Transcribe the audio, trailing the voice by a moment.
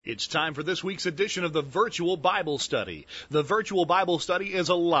It's time for this week's edition of the Virtual Bible Study. The Virtual Bible Study is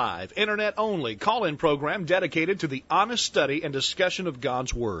a live, internet-only call-in program dedicated to the honest study and discussion of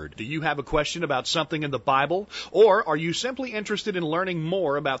God's Word. Do you have a question about something in the Bible? Or are you simply interested in learning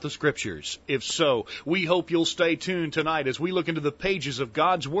more about the Scriptures? If so, we hope you'll stay tuned tonight as we look into the pages of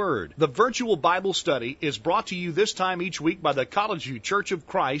God's Word. The Virtual Bible Study is brought to you this time each week by the College View Church of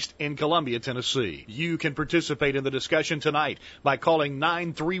Christ in Columbia, Tennessee. You can participate in the discussion tonight by calling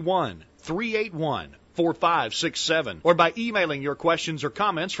 931-381-4567 or by emailing your questions or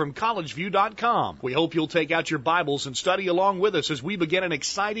comments from collegeview.com. We hope you'll take out your Bibles and study along with us as we begin an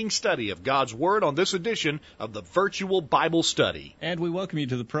exciting study of God's Word on this edition of the Virtual Bible Study. And we welcome you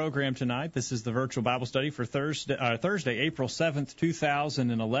to the program tonight. This is the Virtual Bible Study for Thursday, April 7th,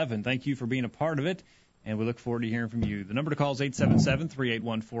 2011. Thank you for being a part of it, and we look forward to hearing from you. The number to call is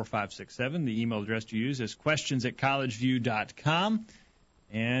 877-381-4567. The email address to use is questions@collegeview.com.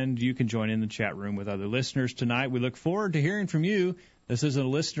 And you can join in the chat room with other listeners tonight. We look forward to hearing from you. This is a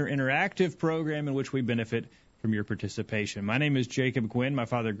listener interactive program in which we benefit from your participation. My name is Jacob Gwynn. My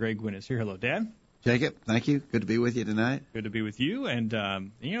father, Greg Gwynn, is here. Hello, Dad. Jacob, thank you. Good to be with you tonight. Good to be with you. And,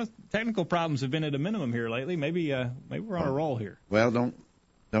 technical problems have been at a minimum here lately. Maybe we're on a roll here. Well, don't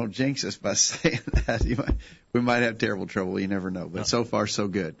jinx us by saying that. We might have terrible trouble. You never know. But so far, so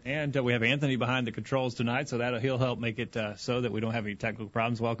good. And we have Anthony behind the controls tonight, so he'll help make it so that we don't have any technical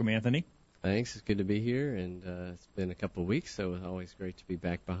problems. Welcome, Anthony. Thanks. It's good to be here, and it's been a couple of weeks, so it's always great to be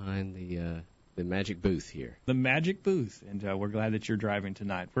back behind the magic booth here. The magic booth, and we're glad that you're driving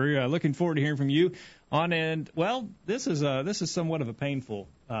tonight. We're looking forward to hearing from you this is somewhat of a painful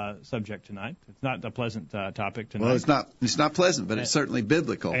subject tonight. It's not a pleasant topic tonight. Well, it's not pleasant, but it's certainly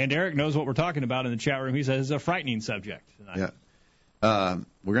biblical. And Eric knows what we're talking about in the chat room. He says it's a frightening subject tonight. Yeah.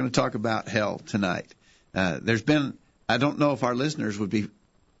 We're going to talk about hell tonight. I don't know if our listeners would be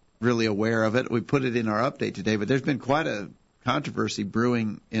really aware of it. We put it in our update today, but there's been quite a controversy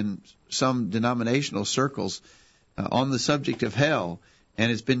brewing in some denominational circles on the subject of hell,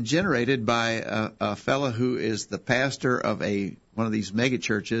 and it's been generated by a fellow who is the pastor of one of these mega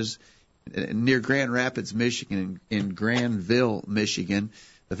churches near Grand Rapids, Michigan, in Granville, Michigan.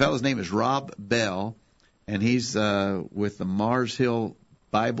 The fellow's name is Rob Bell, and he's with the Mars Hill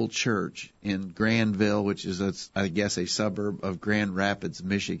Bible Church in Granville, which is, I guess, a suburb of Grand Rapids,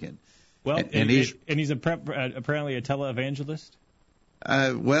 Michigan. Well, and he's apparently a televangelist.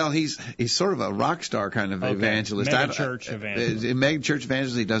 Well, he's sort of a rock star kind of evangelist. Mega church evangelist. Mega church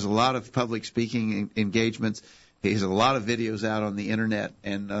evangelist. He does a lot of public speaking engagements. He has a lot of videos out on the internet,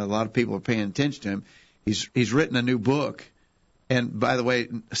 and a lot of people are paying attention to him. He's written a new book. And, by the way,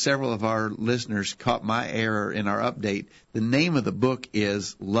 several of our listeners caught my error in our update. The name of the book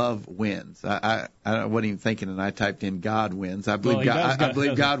is Love Wins. I wasn't even thinking, and I typed in God Wins. I believe I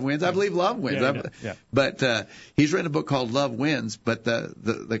believe God wins. I believe love wins. Yeah. But he's written a book called Love Wins. But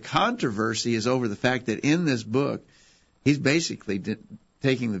the controversy is over the fact that in this book, he's basically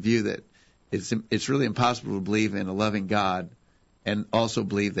taking the view that it's really impossible to believe in a loving God and also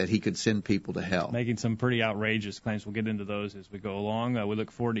believe that he could send people to hell. Making some pretty outrageous claims. We'll get into those as we go along. We look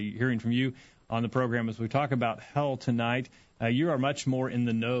forward to hearing from you on the program as we talk about hell tonight. You are much more in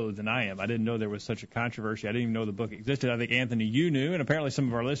the know than I am. I didn't know there was such a controversy. I didn't even know the book existed. I think, Anthony, you knew, and apparently some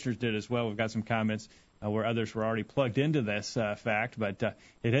of our listeners did as well. We've got some comments where others were already plugged into this fact, but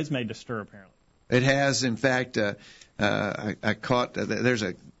it has made a stir, apparently. It has. In fact, I caught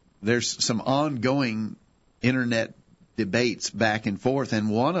there's some ongoing Internet debates back and forth,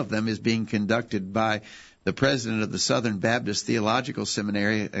 and one of them is being conducted by the president of the Southern Baptist Theological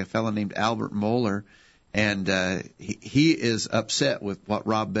Seminary, a fellow named Albert Mohler, and he is upset with what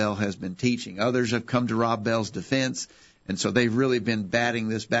Rob Bell has been teaching. Others have come to Rob Bell's defense, and so they've really been batting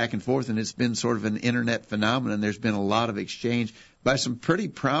this back and forth, and it's been sort of an Internet phenomenon. There's been a lot of exchange by some pretty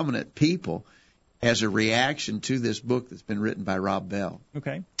prominent people as a reaction to this book that's been written by Rob Bell.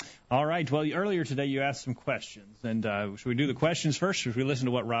 Okay. All right. Well, earlier today you asked some questions, and should we do the questions first, or should we listen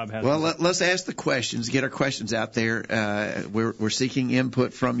to what Rob has? Well, let's ask the questions, get our questions out there. We're seeking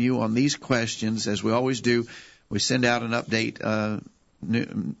input from you on these questions, as we always do. We send out an update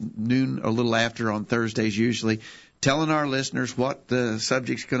noon or a little after on Thursdays usually, telling our listeners what the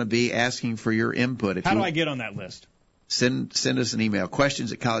subject's going to be, asking for your input. How do I get on that list? Send us an email,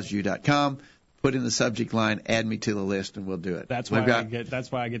 questions@collegeview.com. Put in the subject line, add me to the list, and we'll do it. That's why I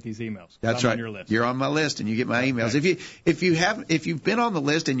get these emails. That's right. On your list. You're on my list, and you get my emails. Okay. If you've been on the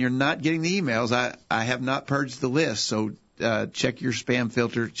list and you're not getting the emails, I have not purged the list. So check your spam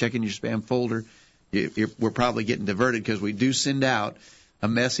filter, check in your spam folder. We're probably getting diverted because we do send out a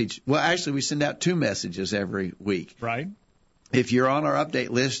message. Well, actually, we send out 2 messages every week. Right. if you're on our update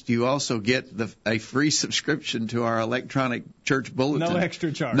list, you also get a free subscription to our electronic church bulletin. No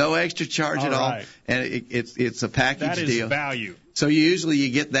extra charge. No extra charge at all. Right. And it's a package deal. That is value. So you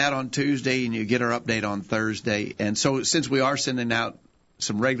get that on Tuesday, and you get our update on Thursday. And so since we are sending out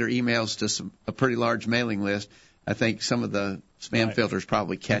some regular emails to a pretty large mailing list, I think some of the spam filters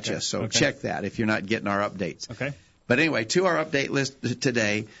probably catch us. So check that if you're not getting our updates. Okay. But anyway, to our update list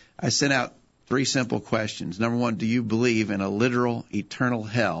today, I sent out 3 simple questions. Number 1, do you believe in a literal eternal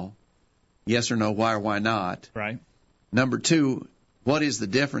hell? Yes or no, why or why not? Right. Number 2, what is the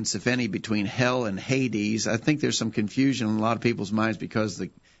difference, if any, between hell and Hades? I think there's some confusion in a lot of people's minds because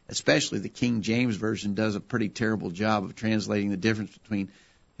especially the King James Version does a pretty terrible job of translating the difference between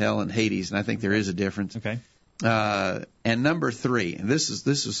hell and Hades, and I think there is a difference. Okay. And number 3, and this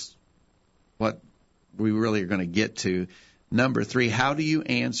is what we really are going to get to. Number 3, how do you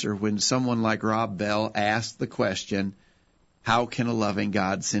answer when someone like Rob Bell asks the question, how can a loving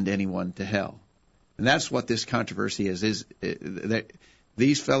God send anyone to hell? And that's what this controversy is that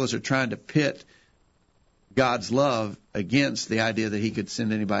these fellows are trying to pit God's love against the idea that he could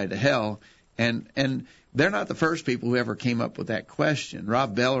send anybody to hell. And they're not the first people who ever came up with that question.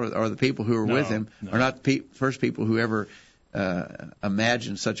 Rob Bell or the people who were with him are not the first people who ever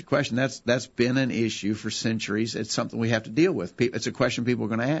imagine such a question. That's been an issue for centuries. It's something we have to deal with. It's a question people are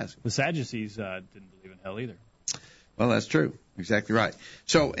going to ask. The Sadducees didn't believe in hell either. Well, that's true. Exactly right.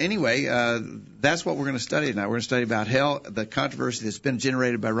 So anyway, that's what we're going to study tonight. We're going to study about hell, the controversy that's been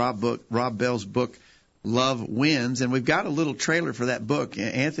generated by Rob Bell's book, Love Wins. And we've got a little trailer for that book.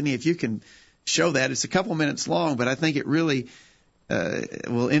 Anthony, if you can show that. It's a couple minutes long, but I think it really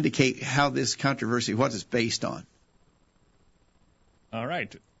will indicate how this controversy, what it's based on. All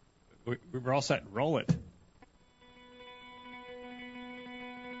right. We're all set. Roll it.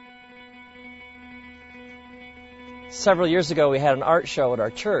 Several years ago, we had an art show at our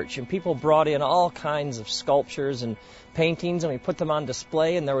church, and people brought in all kinds of sculptures and paintings, and we put them on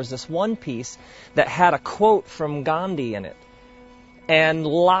display, and there was this one piece that had a quote from Gandhi in it. And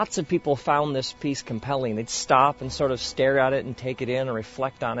lots of people found this piece compelling. They'd stop and sort of stare at it and take it in and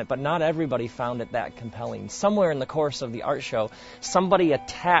reflect on it, but not everybody found it that compelling. Somewhere in the course of the art show, somebody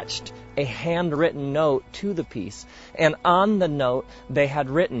attached a handwritten note to the piece, and on the note, they had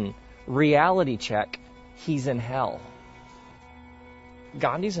written, "Reality check, he's in hell."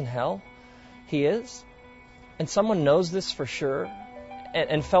 Gandhi's in hell? He is? And someone knows this for sure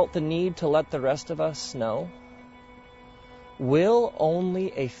and felt the need to let the rest of us know? Will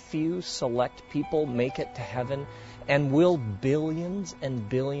only a few select people make it to heaven? And will billions and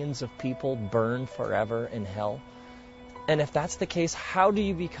billions of people burn forever in hell? And if that's the case, how do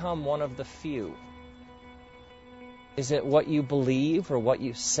you become one of the few? Is it what you believe or what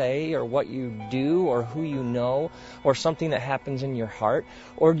you say or what you do or who you know or something that happens in your heart?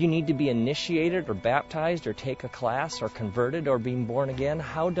 Or do you need to be initiated or baptized or take a class or converted or being born again?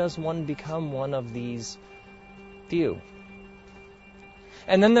 How does one become one of these few?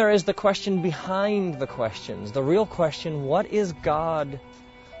 And then there is the question behind the questions. The real question, what is God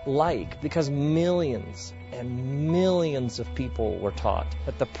like? Because millions and millions of people were taught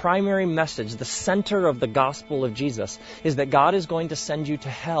that the primary message, the center of the gospel of Jesus, is that God is going to send you to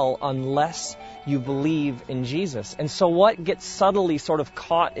hell unless you believe in Jesus. And so what gets subtly sort of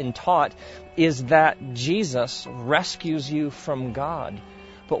caught and taught is that Jesus rescues you from God.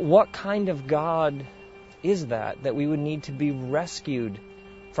 But what kind of God is that we would need to be rescued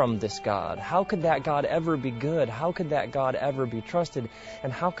from this God? How could that God ever be good? How could that God ever be trusted?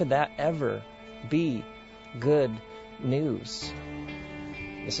 And how could that ever be good news?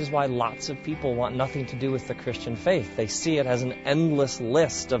 This is why lots of people want nothing to do with the Christian faith. They see it as an endless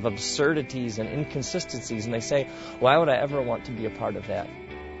list of absurdities and inconsistencies, and they say, why would I ever want to be a part of that?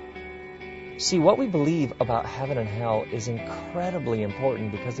 See, what we believe about heaven and hell is incredibly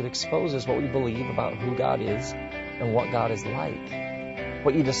important because it exposes what we believe about who God is and what God is like.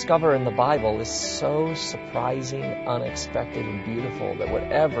 What you discover in the Bible is so surprising, unexpected, and beautiful that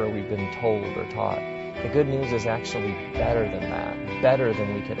whatever we've been told or taught, the good news is actually better than that, better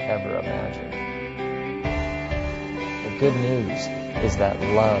than we could ever imagine. The good news is that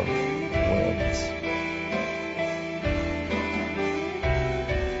love wins.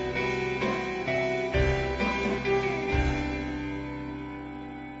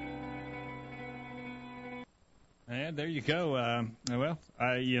 And there you go.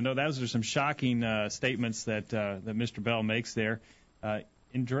 Those are some shocking statements that Mr. Bell makes there,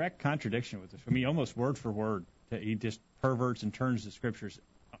 in direct contradiction with this. I mean, almost word for word, he just perverts and turns the scriptures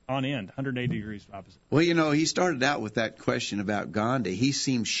on end, 180 degrees opposite. Well, he started out with that question about Gandhi. He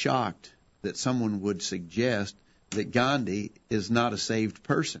seemed shocked that someone would suggest that Gandhi is not a saved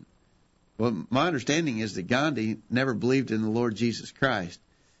person. Well, my understanding is that Gandhi never believed in the Lord Jesus Christ.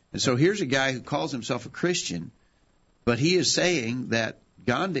 And so here's a guy who calls himself a Christian, but he is saying that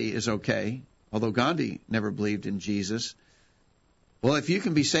Gandhi is okay, although Gandhi never believed in Jesus. Well, if you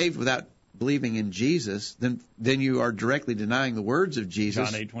can be saved without believing in Jesus, then you are directly denying the words of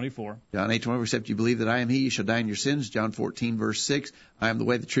Jesus. John 8:24. John 8:24, except you believe that I am he, you shall die in your sins. John 14, verse 6, I am the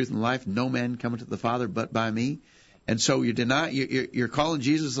way, the truth, and the life. No man cometh to the Father but by me. And so you're calling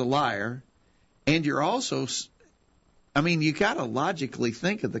Jesus a liar, and you're also, you got to logically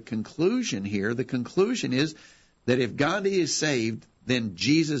think of the conclusion here. The conclusion is that if Gandhi is saved, then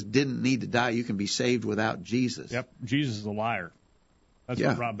Jesus didn't need to die. You can be saved without Jesus. Yep, Jesus is a liar. That's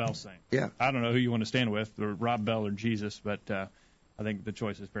what Rob Bell's saying. Yeah. I don't know who you want to stand with, or Rob Bell or Jesus, but I think the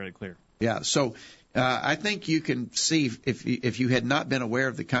choice is fairly clear. Yeah, so I think you can see, if you had not been aware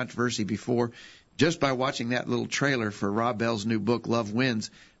of the controversy before, just by watching that little trailer for Rob Bell's new book, Love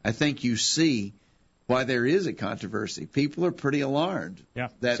Wins, I think you see why there is a controversy. People are pretty alarmed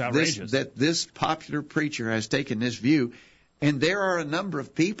it's outrageous. that this popular preacher has taken this view, and there are a number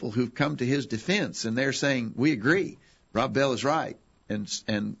of people who've come to his defense, and they're saying, we agree, Rob Bell is right.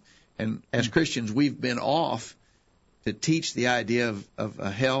 And as Christians, we've been off to teach the idea of a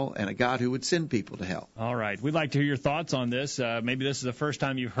hell and a God who would send people to hell. All right. We'd like to hear your thoughts on this. Maybe this is the first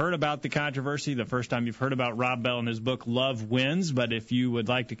time you've heard about the controversy, the first time you've heard about Rob Bell and his book, Love Wins. But if you would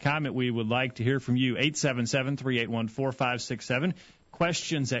like to comment, we would like to hear from you. 877-381-4567.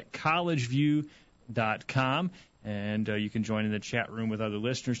 Questions at collegeview.com. And you can join in the chat room with other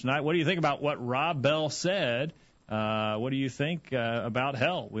listeners tonight. What do you think about what Rob Bell said? What do you think about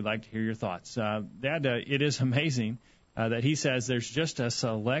hell? We'd like to hear your thoughts. Dad, it is amazing that he says there's just a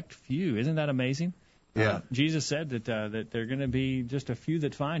select few. Isn't that amazing? Yeah. Jesus said that there are going to be just a few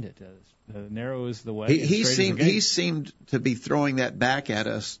that find it. Narrow is the way. He seemed to be throwing that back at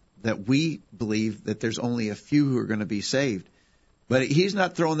us, that we believe that there's only a few who are going to be saved. But he's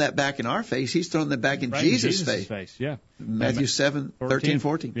not throwing that back in our face. He's throwing that back in Jesus' face. Yeah. Matthew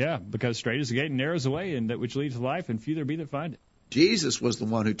 7:13-14. Yeah, because straight is the gate and narrow is the way, and that which leads to life, and few there be that find it. Jesus was the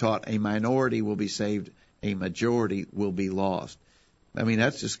one who taught a minority will be saved, a majority will be lost.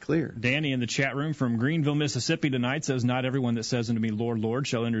 That's just clear. Danny in the chat room from Greenville, Mississippi tonight says, not everyone that says unto me, Lord, Lord,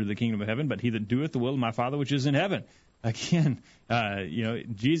 shall enter the kingdom of heaven, but he that doeth the will of my Father which is in heaven. Again,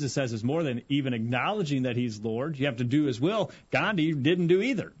 Jesus says it's more than even acknowledging that he's Lord. You have to do his will. Gandhi didn't do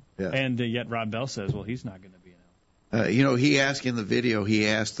either. Yeah. And yet Rob Bell says, well, he's not going to be in hell. He asked in the video, he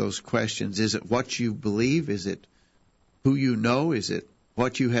asked those questions. Is it what you believe? Is it who you know? Is it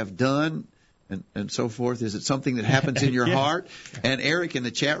what you have done? And so forth. Is it something that happens in your heart? And Eric in the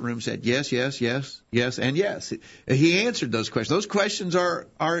chat room said, yes, yes, yes, yes, and yes. He answered those questions. Those questions are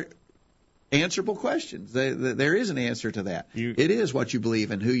answerable questions. There is an answer to that. It is what you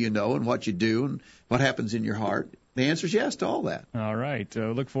believe and who you know and what you do and what happens in your heart. The answer is yes to all that. All right.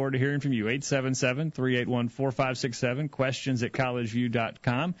 Look forward to hearing from you. 877-381-4567. Questions at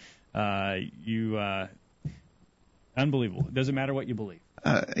collegeview.com. Unbelievable. It doesn't matter what you believe.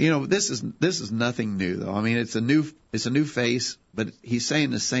 This is nothing new though. It's a new face, but he's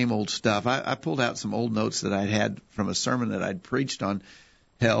saying the same old stuff. I pulled out some old notes that I'd had from a sermon that I'd preached on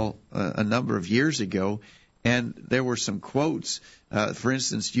hell a number of years ago, and there were some quotes. For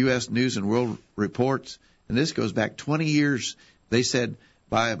instance, U.S. News and World Reports, and this goes back 20 years. They said,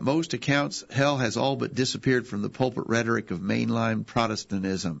 by most accounts, hell has all but disappeared from the pulpit rhetoric of mainline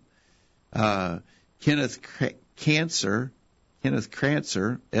Protestantism. Kenneth Kranzer,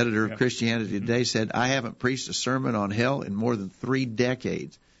 editor of Christianity Today, said, I haven't preached a sermon on hell in more than 3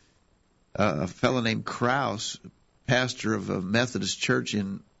 decades. A fellow named Krause, pastor of a Methodist church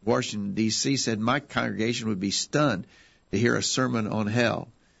in Washington, D.C., said, my congregation would be stunned to hear a sermon on hell.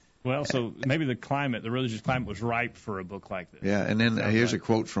 Well, so maybe the religious climate was ripe for a book like this. Yeah, and then here's a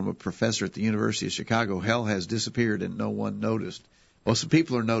quote from a professor at the University of Chicago, hell has disappeared and no one noticed. Well, some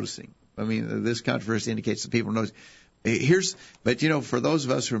people are noticing. This controversy indicates that people are noticing. But for those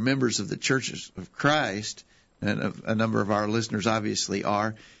of us who are members of the Churches of Christ, and a number of our listeners obviously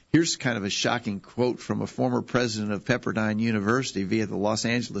are, here's kind of a shocking quote from a former president of Pepperdine University via the Los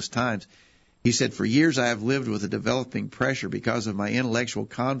Angeles Times. He said, for years I have lived with a developing pressure because of my intellectual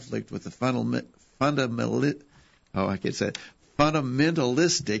conflict with the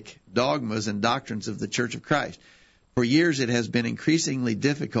fundamentalistic dogmas and doctrines of the Church of Christ. For years it has been increasingly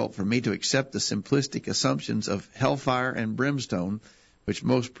difficult for me to accept the simplistic assumptions of hellfire and brimstone, which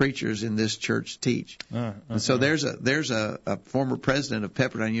most preachers in this church teach. And so there's a former president of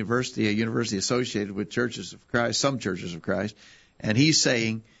Pepperdine University, a university associated with Churches of Christ, some Churches of Christ, and he's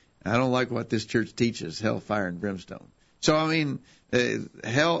saying I don't like what this church teaches, hell, fire, and brimstone. So, I mean,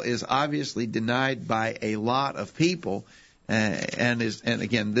 hell is obviously denied by a lot of people, and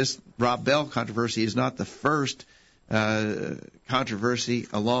again, this Rob Bell controversy is not the first controversy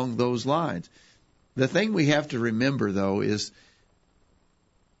along those lines. The thing we have to remember, though, is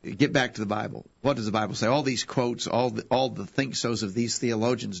get back to the Bible. What does the Bible say? All these quotes, all the think-sos of these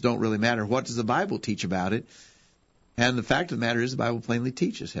theologians don't really matter. What does the Bible teach about it? And the fact of the matter is the Bible plainly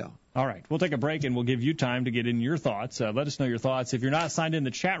teaches hell. All right. We'll take a break, and we'll give you time to get in your thoughts. Let us know your thoughts. If you're not signed in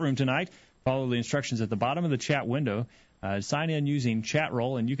the chat room tonight, follow the instructions at the bottom of the chat window. Sign in using chat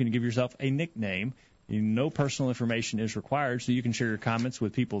roll, and you can give yourself a nickname. No personal information is required, so you can share your comments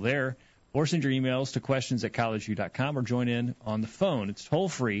with people there, or send your emails to questions@collegeview.com, or join in on the phone. It's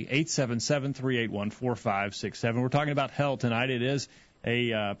toll-free, 877-381-4567. We're talking about hell tonight. It is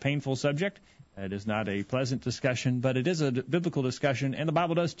a painful subject. It is not a pleasant discussion, but it is a biblical discussion, and the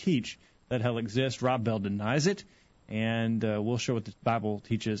Bible does teach that hell exists. Rob Bell denies it, and we'll show what the Bible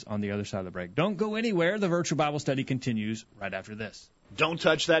teaches on the other side of the break. Don't go anywhere. The virtual Bible study continues right after this. Don't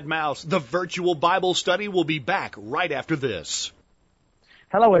touch that mouse. The virtual Bible study will be back right after this.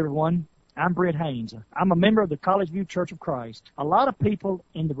 Hello, everyone. I'm Britt Haynes. I'm a member of the College View Church of Christ. A lot of people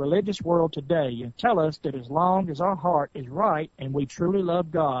in the religious world today tell us that as long as our heart is right and we truly love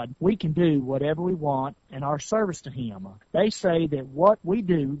God, we can do whatever we want in our service to Him. They say that what we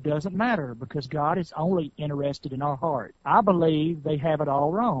do doesn't matter because God is only interested in our heart. I believe they have it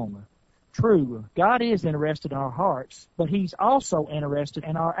all wrong. True, God is interested in our hearts, but He's also interested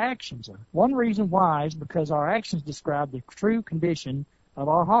in our actions. One reason why is because our actions describe the true condition of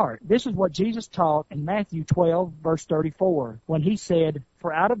our heart. This is what Jesus taught in Matthew 12, verse 34, when He said,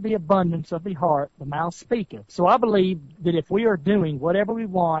 "For out of the abundance of the heart the mouth speaketh." So I believe that if we are doing whatever we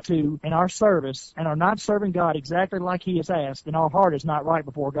want to in our service and are not serving God exactly like He has asked, then our heart is not right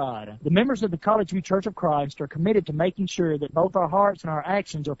before God. The members of the College View Church of Christ are committed to making sure that both our hearts and our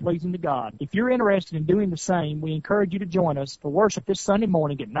actions are pleasing to God. If you're interested in doing the same, we encourage you to join us for worship this Sunday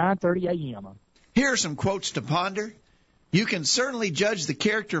morning at 9:30 a.m. Here are some quotes to ponder. You can certainly judge the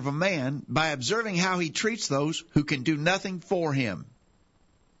character of a man by observing how he treats those who can do nothing for him.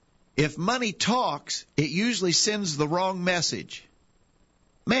 If money talks, it usually sends the wrong message.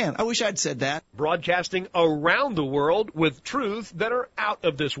 Man, I wish I'd said that. Broadcasting around the world with truths that are out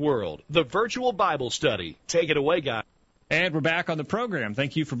of this world. The virtual Bible study. Take it away, guys. And we're back on the program.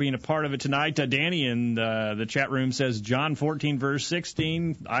 Thank you for being a part of it tonight. Danny in the chat room says, John 14, verse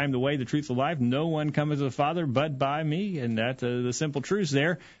 16, I am the way, the truth, the life. No one cometh to the Father but by me. And that's the simple truths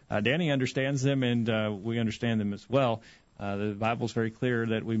there. Danny understands them, and we understand them as well. The Bible's very clear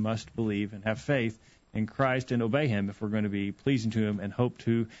that we must believe and have faith in Christ and obey Him if we're going to be pleasing to Him and hope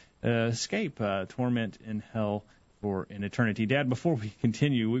to escape torment in hell for an eternity. Dad, before we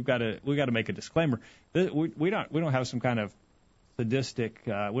continue, we got to make a disclaimer. We don't have some kind of sadistic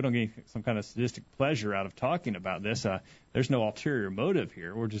we don't get some kind of sadistic pleasure out of talking about this. There's no ulterior motive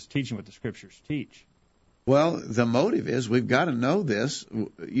here. We're just teaching what the Scriptures teach. Well, the motive is we've got to know this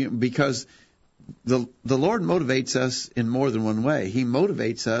because the Lord motivates us in more than one way. He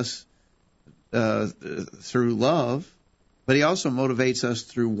motivates us through love, but He also motivates us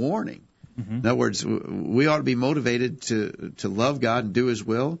through warning. Mm-hmm. In other words, we ought to be motivated to love God and do His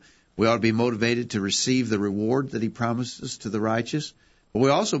will. We ought to be motivated to receive the reward that He promises to the righteous. But we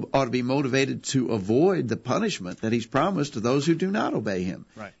also ought to be motivated to avoid the punishment that He's promised to those who do not obey Him.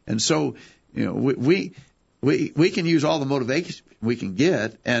 Right. And so, we can use all the motivation we can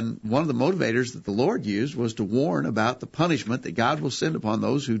get, and one of the motivators that the Lord used was to warn about the punishment that God will send upon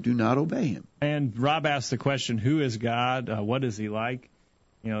those who do not obey Him. And Rob asked the question, who is God? What is He like?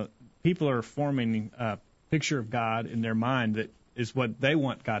 People are forming a picture of God in their mind that is what they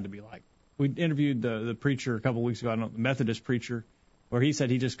want God to be like. We interviewed the preacher a couple of weeks ago, the Methodist preacher, where he said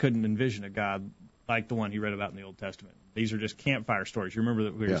he just couldn't envision a God like the one he read about in the Old Testament. These are just campfire stories. You remember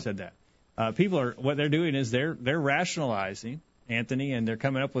that we said that. People are, what they're doing is they're rationalizing, Anthony, and they're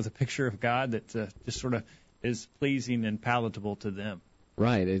coming up with a picture of God that just sort of is pleasing and palatable to them.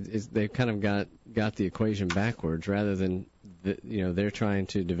 Right. They've kind of got the equation backwards rather than they're trying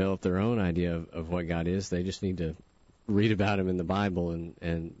to develop their own idea of what God is. They just need to read about Him in the Bible,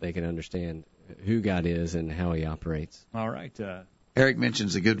 and they can understand who God is and how He operates. All right. Eric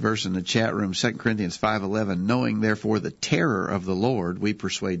mentions a good verse in the chat room, 2 Corinthians 5:11, knowing therefore the terror of the Lord, we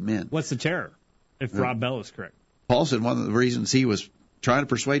persuade men. What's the terror, if Rob Bell is correct? Paul said one of the reasons he was trying to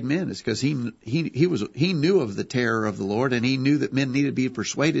persuade men is because he knew of the terror of the Lord, and he knew that men needed to be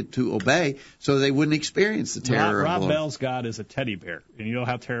persuaded to obey so they wouldn't experience the terror of the Lord. Rob Bell's God is a teddy bear, and you know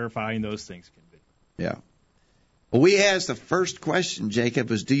how terrifying those things can be. Yeah. Well, we asked the first question,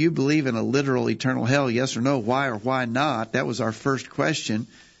 Jacob, is do you believe in a literal eternal hell? Yes or no? Why or why not? That was our first question.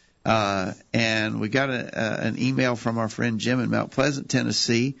 And we got an email from our friend Jim in Mount Pleasant,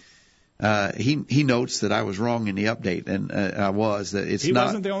 Tennessee. He notes that I was wrong in the update, and I was. That it's he not,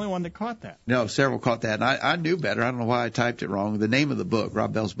 wasn't the only one that caught that. No, several caught that, and I knew better. I don't know why I typed it wrong. The name of the book,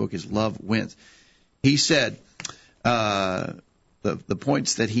 Rob Bell's book, is Love Wins. He said the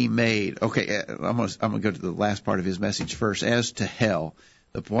points that he made. Okay, I'm gonna go to the last part of his message first. As to hell,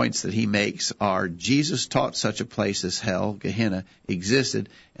 the points that he makes are: Jesus taught such a place as hell, Gehenna, existed,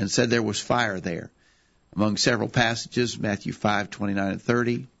 and said there was fire there. Among several passages, Matthew 5:29 and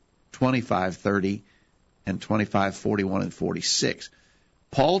 30, 25:30, and 25:41 and 46.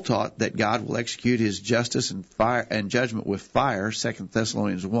 Paul taught that God will execute his justice and fire and judgment with fire, 2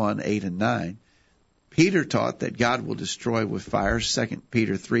 Thessalonians 1:8 and 9. Peter taught that God will destroy with fire, 2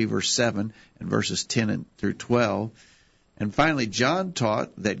 Peter 3, verse 7 and verses 10 through 12. And finally, John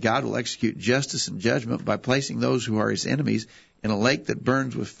taught that God will execute justice and judgment by placing those who are his enemies in a lake that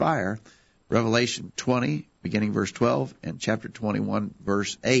burns with fire, Revelation 20, beginning verse 12, and chapter 21,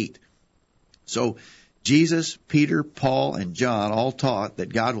 verse 8. So Jesus, Peter, Paul, and John all taught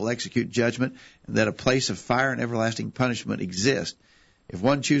that God will execute judgment and that a place of fire and everlasting punishment exists. If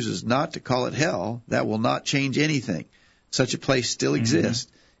one chooses not to call it hell, that will not change anything. Such a place still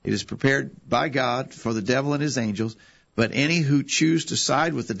exists. It is prepared by God for the devil and his angels, but any who choose to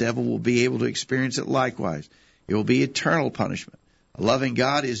side with the devil will be able to experience it likewise. It will be eternal punishment. A loving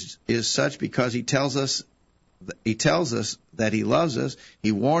God is such because he tells us that he loves us.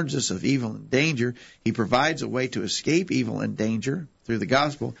 He warns us of evil and danger. He provides a way to escape evil and danger through the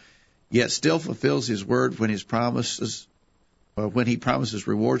gospel, yet still fulfills his word when he promises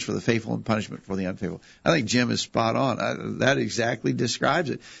rewards for the faithful and punishment for the unfaithful. I think Jim is spot on. That exactly describes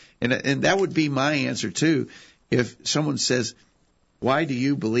it. And that would be my answer too. If someone says, why do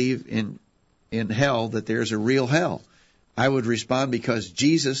you believe in hell, that there's a real hell? I would respond, because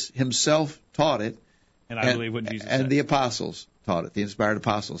Jesus himself taught it. And I believe what Jesus said. And the apostles taught it. The inspired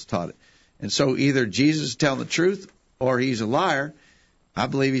apostles taught it. And so either Jesus is telling the truth or he's a liar. I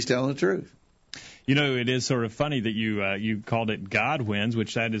believe he's telling the truth. You know, it is sort of funny that you called it God Wins,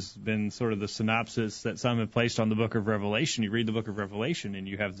 which that has been sort of the synopsis that some have placed on the book of Revelation. You read the book of Revelation and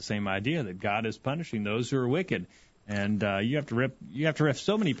you have the same idea that God is punishing those who are wicked. And you have to rip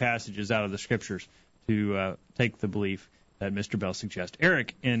so many passages out of the scriptures to take the belief that Mr. Bell suggests.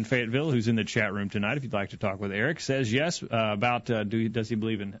 Eric in Fayetteville, who's in the chat room tonight, if you'd like to talk with Eric, says yes does he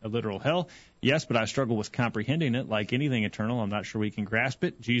believe in a literal hell? Yes, but I struggle with comprehending it. Like anything eternal, I'm not sure we can grasp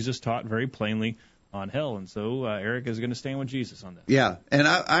it. Jesus taught very plainly on hell, and so Eric is going to stand with Jesus on this. Yeah, and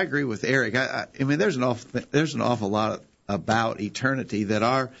I agree with Eric. I mean, there's an awful lot about eternity that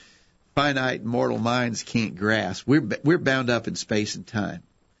our finite mortal minds can't grasp. We're bound up in space and time.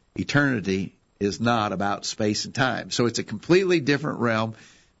 Eternity is not about space and time. So it's a completely different realm.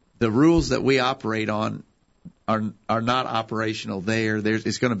 The rules that we operate on are not operational there.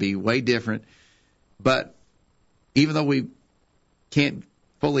 It's going to be way different. But even though we can't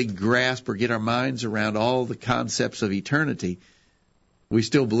fully grasp or get our minds around all the concepts of eternity, we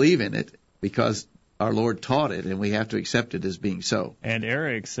still believe in it because our Lord taught it, and we have to accept it as being so. And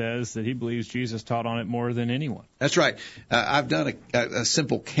Eric says that he believes Jesus taught on it more than anyone. That's right. I've done a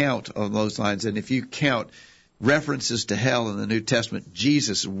simple count on those lines, and if you count references to hell in the New Testament,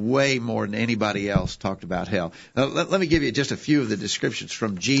 Jesus way more than anybody else talked about hell. Now, let me give you just a few of the descriptions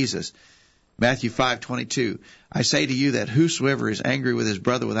from Jesus. Matthew 5:22, I say to you that whosoever is angry with his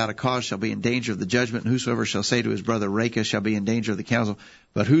brother without a cause shall be in danger of the judgment, and whosoever shall say to his brother, Raka, shall be in danger of the council.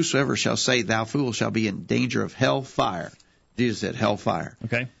 But whosoever shall say, thou fool, shall be in danger of hell fire. Jesus said hell fire.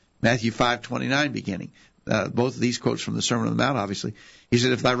 Okay. Matthew 5:29 beginning. Both of these quotes from the Sermon on the Mount, obviously. He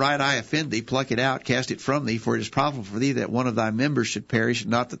said, if thy right eye offend thee, pluck it out, cast it from thee, for it is profitable for thee that one of thy members should perish, and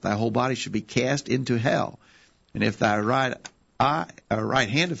not that thy whole body should be cast into hell. And if thy right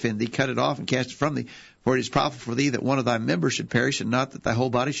hand offend thee, cut it off and cast it from thee, for it is profitable for thee that one of thy members should perish, and not that thy whole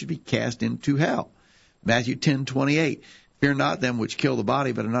body should be cast into hell. Matthew 10:28, fear not them which kill the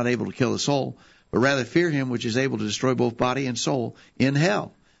body, but are not able to kill the soul, but rather fear him which is able to destroy both body and soul in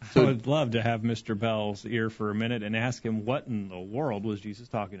hell. So, I would love to have Mr. Bell's ear for a minute and ask him what in the world was Jesus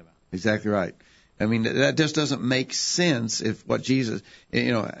talking about. Exactly right. I mean, that just doesn't make sense if what Jesus,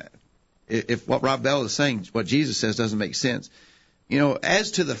 if what Rob Bell is saying, what Jesus says doesn't make sense.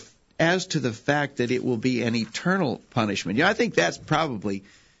 As to the fact that it will be an eternal punishment, I think that's the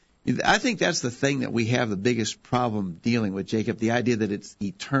thing that we have the biggest problem dealing with, Jacob, the idea that it's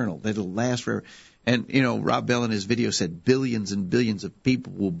eternal, that it'll last forever. And, Rob Bell in his video said billions and billions of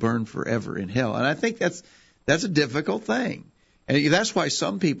people will burn forever in hell. And I think That's a difficult thing. And that's why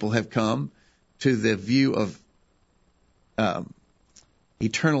some people have come to the view of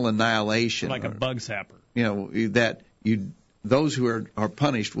eternal annihilation. Like a bug zapper. That those who are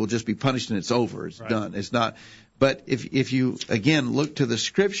punished will just be punished and it's over. It's done. It's not. But if you, again, look to the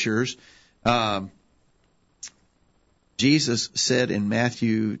Scriptures, Jesus said in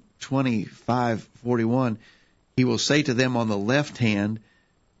Matthew 25:41, He will say to them on the left hand,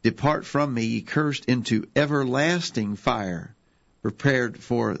 Depart from me, ye cursed, into everlasting fire, prepared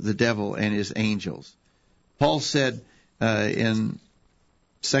for the devil and his angels. Paul said in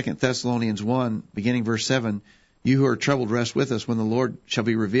 2 Thessalonians 1, beginning verse 7, You who are troubled, rest with us when the Lord shall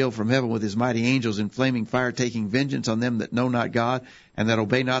be revealed from heaven with his mighty angels in flaming fire, taking vengeance on them that know not God and that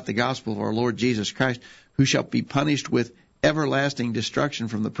obey not the gospel of our Lord Jesus Christ, who shall be punished with everlasting destruction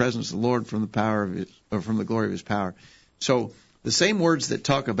from the presence of the Lord, from the power of his, or from the glory of his power. So the same words that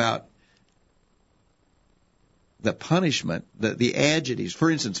talk about the punishment, the adjectives. For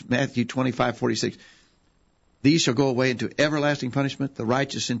instance, Matthew 25:46, these shall go away into everlasting punishment, the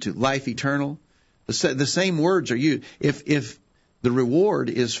righteous into life eternal. The same words are used. If the reward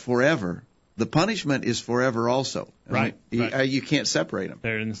is forever, the punishment is forever also. Right. You can't separate them.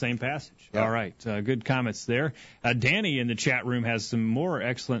 They're in the same passage. Yeah. All right. Good comments there. Danny in the chat room has some more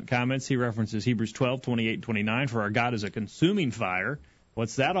excellent comments. He references Hebrews 12:28 and 29. For our God is a consuming fire.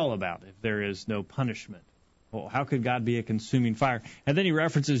 What's that all about if there is no punishment? Well, how could God be a consuming fire? And then he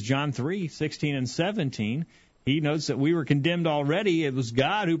references John 3:16 and 17. He notes that we were condemned already. It was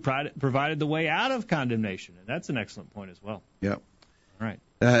God who provided the way out of condemnation. And that's an excellent point as well. Yep. All right.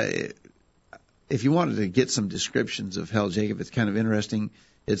 If you wanted to get some descriptions of hell, Jacob, it's kind of interesting.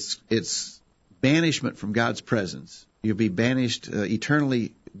 It's banishment from God's presence. You'll be banished,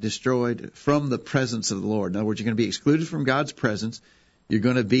 eternally destroyed from the presence of the Lord. In other words, you're going to be excluded from God's presence. You're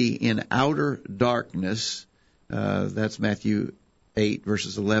going to be in outer darkness. That's Matthew 8,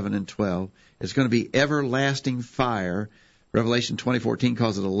 verses 11 and 12. It's going to be everlasting fire. Revelation 20:14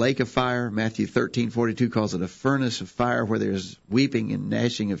 calls it a lake of fire. Matthew 13:42 calls it a furnace of fire where there is weeping and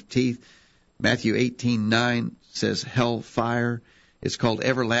gnashing of teeth. Matthew 18:9 says hell fire. It's called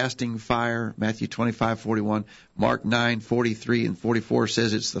everlasting fire. Matthew 25:41. Mark 9:43 and 44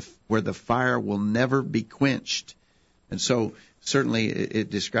 says it's where the fire will never be quenched. And so certainly it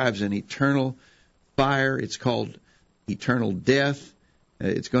describes an eternal fire. It's called eternal death.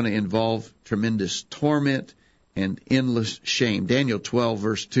 It's going to involve tremendous torment and endless shame. Daniel 12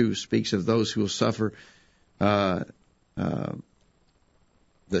 verse 2 speaks of those who will suffer the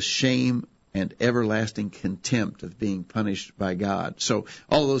shame and everlasting contempt of being punished by God. So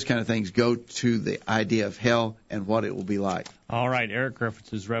all of those kind of things go to the idea of hell and what it will be like. All right, Eric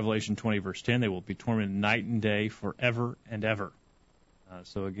references Revelation 20, verse 10. They will be tormented night and day forever and ever.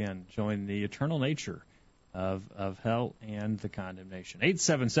 So again, showing the eternal nature of hell and the condemnation.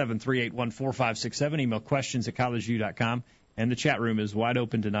 877-381-4567. Email questions at collegeview.com. And the chat room is wide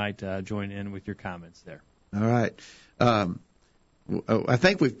open tonight. Join in with your comments there. All right. I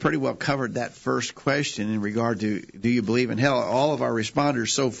think we've pretty well covered that first question in regard to do you believe in hell? All of our responders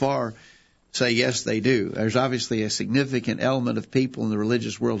so far say yes, they do. There's obviously a significant element of people in the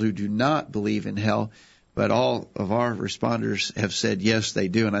religious world who do not believe in hell, but all of our responders have said yes, they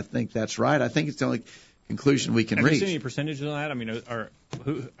do, and I think that's right. I think it's the only conclusion we can reach. Have you seen any percentages on that? I mean,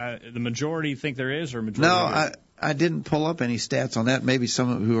 the majority think there is, or majority? No, I didn't pull up any stats on that. Maybe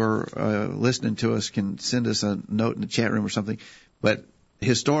some who are listening to us can send us a note in the chat room or something. But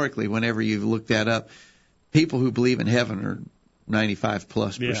historically, whenever you look that up, people who believe in heaven are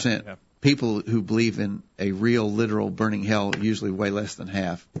 95+%. Yeah. People who believe in a real, literal burning hell, usually way less than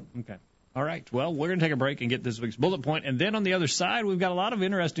half. Okay. All right. Well, we're going to take a break and get this week's bullet point. And then on the other side, we've got a lot of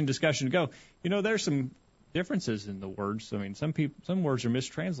interesting discussion to go. You know, there's some differences in the words. I mean, some words are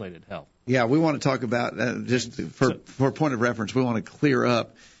mistranslated, hell. Yeah, we want to talk about, just for a point of reference, we want to clear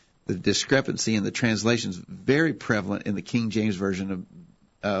up the discrepancy in the translations, very prevalent in the King James Version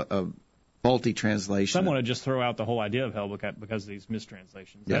of faulty translation. Some want to just throw out the whole idea of hell because of these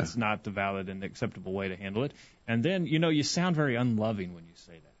mistranslations. Yeah. That's not the valid and acceptable way to handle it. And then, you know, you sound very unloving when you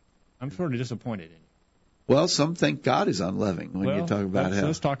say that. I'm sort of disappointed in you. Well, some think God is unloving when you talk about hell.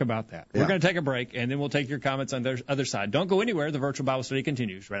 Let's talk about that. Yeah. We're going to take a break, and then we'll take your comments on the other side. Don't go anywhere. The virtual Bible study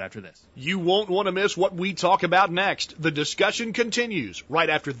continues right after this. You won't want to miss what we talk about next. The discussion continues right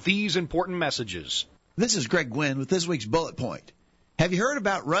after these important messages. This is Greg Gwynn with this week's Bullet Point. Have you heard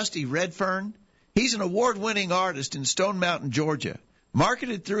about Rusty Redfern? He's an award-winning artist in Stone Mountain, Georgia.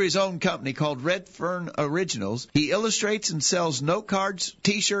 Marketed through his own company called Redfern Originals, he illustrates and sells note cards,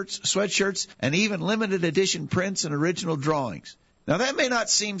 T-shirts, sweatshirts, and even limited edition prints and original drawings. Now, that may not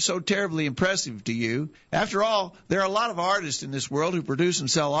seem so terribly impressive to you. After all, there are a lot of artists in this world who produce and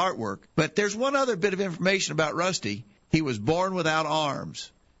sell artwork. But there's one other bit of information about Rusty. He was born without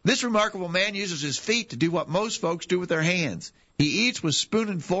arms. This remarkable man uses his feet to do what most folks do with their hands. He eats with spoon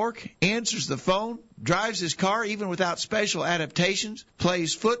and fork, answers the phone, drives his car even without special adaptations,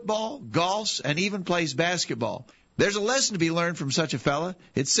 plays football, golfs, and even plays basketball. There's a lesson to be learned from such a fella.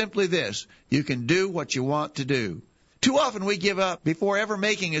 It's simply this: you can do what you want to do. Too often we give up before ever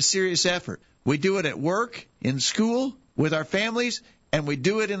making a serious effort. We do it at work, in school, with our families, and we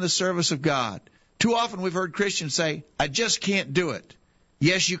do it in the service of God. Too often we've heard Christians say, I just can't do it.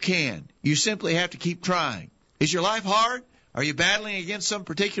 Yes, you can. You simply have to keep trying. Is your life hard? Are you battling against some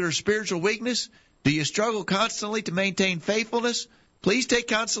particular spiritual weakness? Do you struggle constantly to maintain faithfulness? Please take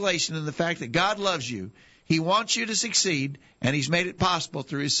consolation in the fact that God loves you. He wants you to succeed, and He's made it possible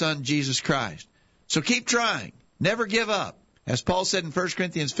through His Son, Jesus Christ. So keep trying. Never give up. As Paul said in 1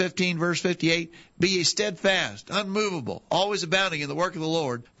 Corinthians 15, verse 58, be ye steadfast, unmovable, always abounding in the work of the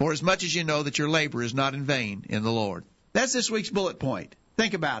Lord, for as much as you know that your labor is not in vain in the Lord. That's this week's bullet point.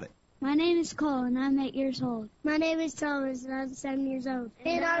 Think about it. My name is Cole, and I'm 8 years old. My name is Thomas, and I'm 7 years old.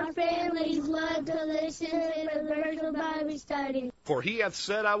 And our families love to listen to the virtual Bible study. For He hath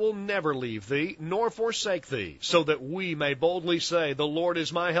said, I will never leave thee, nor forsake thee, so that we may boldly say, the Lord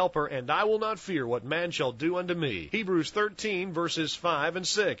is my helper, and I will not fear what man shall do unto me. Hebrews 13, verses 5 and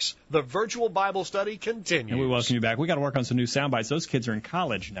 6. The virtual Bible study continues. And we welcome you back. We got to work on some new sound bites. Those kids are in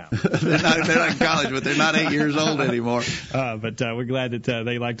college now. They're not in college, but they're not 8 years old anymore. But we're glad that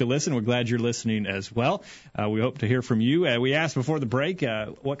they like to listen. We're glad you're listening as well. We hope to hear from you. We asked before the break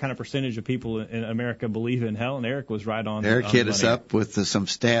what kind of percentage of people in America believe in hell, and Eric was right on. Eric hit us up with some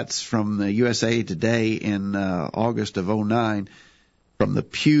stats from the USA Today in August of 2009 from the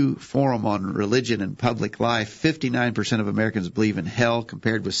Pew Forum on Religion and Public Life. 59% of Americans believe in hell,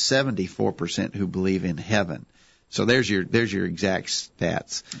 compared with 74% who believe in heaven. So there's your exact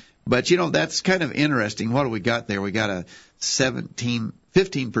stats. But that's kind of interesting. What do we got there? We got a 15%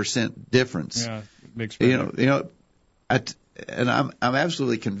 difference. Yeah, big spread. And I'm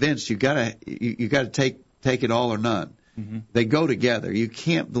absolutely convinced you got to take it all or none. Mm-hmm. They go together. You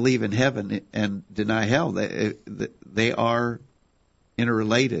can't believe in heaven and deny hell. They are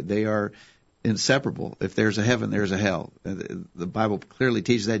interrelated. They are inseparable. If there's a heaven, there's a hell. The Bible clearly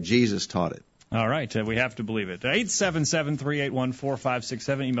teaches that. Jesus taught it. All right, we have to believe it.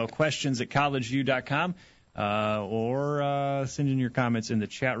 877-381-4567. Email questions at collegeview.com. Or send in your comments in the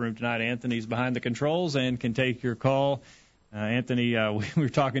chat room tonight. Anthony's behind the controls and can take your call. Anthony, we were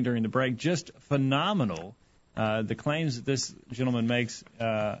talking during the break, just phenomenal, the claims that this gentleman makes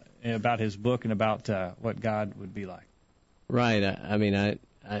about his book and about what God would be like. Right.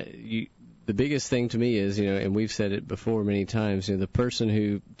 The biggest thing to me is, and we've said it before many times, the person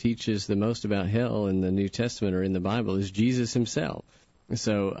who teaches the most about hell in the New Testament or in the Bible is Jesus himself.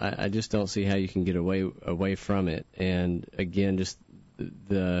 So I just don't see how you can get away from it. And again, just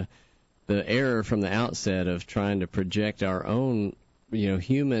the error from the outset of trying to project our own,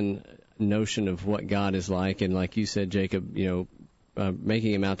 human notion of what God is like, and like you said, Jacob,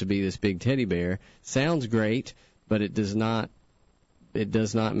 making him out to be this big teddy bear sounds great, but it does not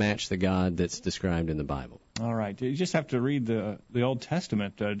match the God that's described in the Bible. All right. You just have to read the Old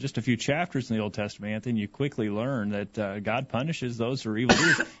Testament, just a few chapters in the Old Testament, Anthony. You quickly learn that God punishes those who are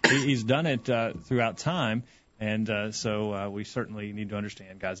evildoers. He's done it throughout time, and so we certainly need to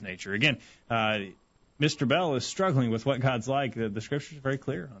understand God's nature. Again, Mr. Bell is struggling with what God's like. The Scripture is very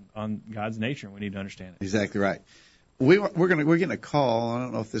clear on God's nature, and we need to understand it. Exactly right. We're getting a call. I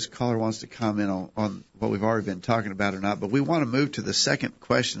don't know if this caller wants to comment on what we've already been talking about or not, but we want to move to the second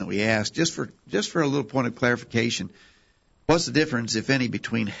question that we asked, just for a little point of clarification. What's the difference, if any,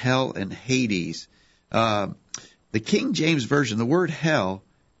 between hell and Hades? The King James Version, the word hell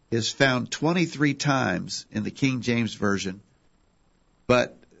is found 23 times in the King James Version,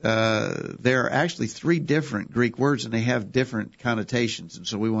 but there are actually 3 different Greek words, and they have different connotations, and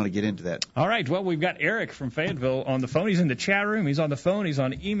so we want to get into that. All right. Well, we've got Eric from Fayetteville on the phone. He's in the chat room. He's on the phone. He's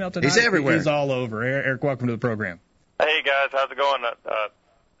on email tonight. He's everywhere. He's all over. Eric, welcome to the program. Hey, guys. How's it going?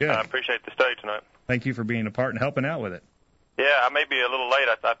 Good. I appreciate the study tonight. Thank you for being a part and helping out with it. Yeah, I may be a little late.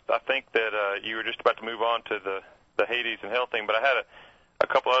 I think that you were just about to move on to the Hades and hell thing, but I had a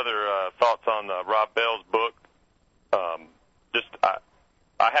couple other thoughts on Rob Bell's book.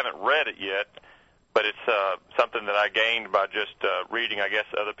 I haven't read it yet, but it's something that I gained by just reading, I guess,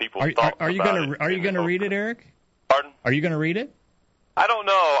 other people's thoughts about it. Are you going to read it, Eric? Pardon? Are you going to read it? I don't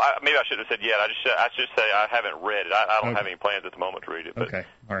know. Maybe I should have said yet. I should say I haven't read it. I don't have any plans at the moment to read it. But, okay.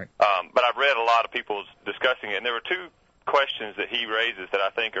 All right. But I've read a lot of people discussing it, and there were 2 questions that he raises that I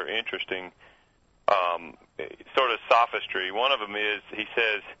think are interesting, sort of sophistry. One of them is, he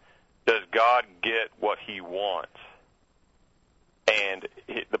says, does God get what he wants? And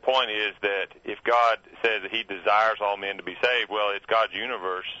the point is that if God says that he desires all men to be saved, well, it's God's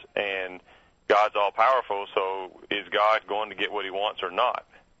universe, and God's all-powerful, so is God going to get what he wants or not?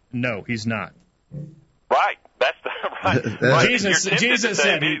 No, he's not. Right. That's the right. Jesus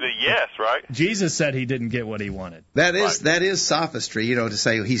said yes, right? Jesus said he didn't get what he wanted. That is sophistry, to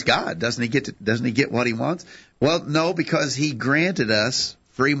say he's God. Doesn't he get what he wants? Well, no, because he granted us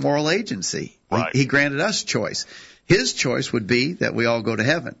free moral agency. Right. He granted us choice. His choice would be that we all go to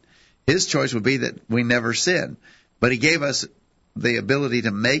heaven. His choice would be that we never sin. But he gave us the ability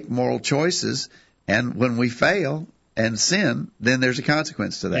to make moral choices, and when we fail and sin, then there's a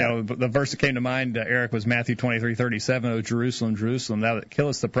consequence to that. The verse that came to mind, Eric, was Matthew 23:37. O Jerusalem, Jerusalem, thou that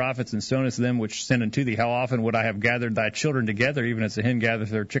killest the prophets and stonest them which sin unto thee, how often would I have gathered thy children together, even as the hen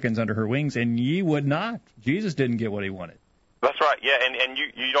gathereth her chickens under her wings, and ye would not. Jesus didn't get what he wanted. That's right. Yeah, and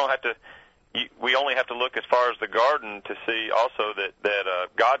you don't have to. We only have to look as far as the garden to see also that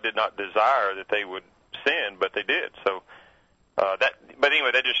God did not desire that they would sin, but they did. So but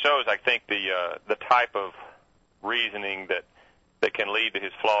anyway, that just shows, I think, the type of reasoning that can lead to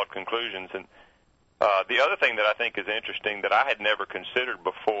his flawed conclusions. And the other thing that I think is interesting that I had never considered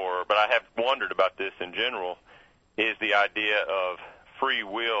before, but I have wondered about this in general, is the idea of free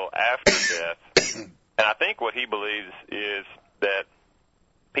will after death. And I think what he believes is that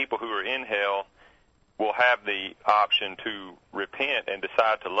people who are in hell will have the option to repent and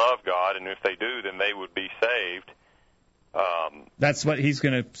decide to love God, and if they do, then they would be saved. That's what he's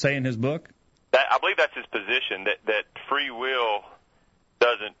going to say in his book? I believe that's his position, that free will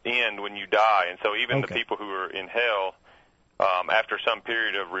doesn't end when you die. And so even the people who are in hell, after some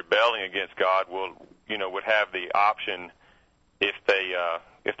period of rebelling against God, would have the option, if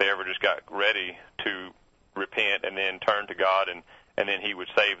they ever just got ready, to repent and then turn to God, and then he would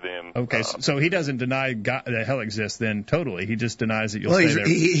save them. Okay, so he doesn't deny God, that hell exists then totally. He just denies that you'll stay there.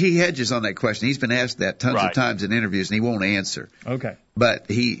 He hedges on that question. He's been asked that tons of times in interviews, and he won't answer. Okay. But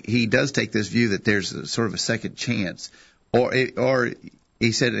he does take this view that there's sort of a second chance. Or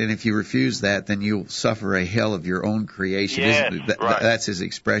he said, and if you refuse that, then you'll suffer a hell of your own creation. Yes, That's his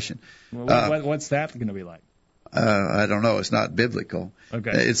expression. Well, what's that going to be like? I don't know. It's not biblical.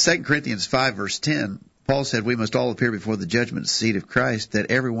 Okay. It's 2 Corinthians 5, verse 10. Paul said, we must all appear before the judgment seat of Christ,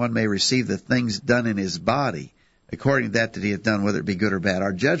 that everyone may receive the things done in his body, according to that he hath done, whether it be good or bad.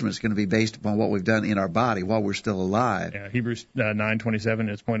 Our judgment is going to be based upon what we've done in our body while we're still alive. Yeah, Hebrews 9:27,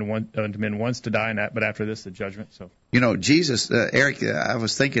 it's appointed unto men once to die, but after this, the judgment. So, Jesus, Eric, I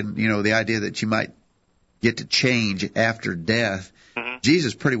was thinking, the idea that you might get to change after death. Mm-hmm.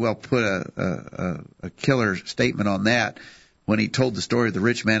 Jesus pretty well put a killer statement on that when he told the story of the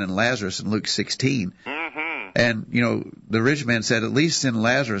rich man and Lazarus in Luke 16. Mm-hmm. And, the rich man said, at least send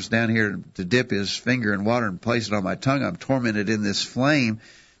Lazarus down here to dip his finger in water and place it on my tongue. I'm tormented in this flame.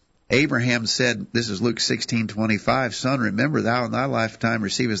 Abraham said, this is Luke 16:25, Son, remember thou in thy lifetime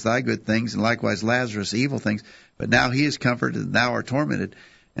receivest thy good things, and likewise Lazarus evil things. But now he is comforted, and thou art tormented.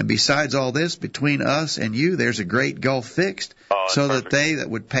 And besides all this, between us and you there's a great gulf fixed, so perfect. that they that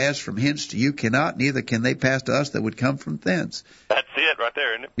would pass from hence to you cannot, neither can they pass to us that would come from thence. That's it right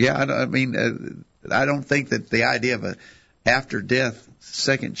there, isn't it? Yeah, I don't think that the idea of a after death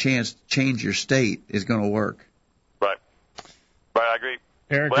second chance change your state is going to work. Right, I agree.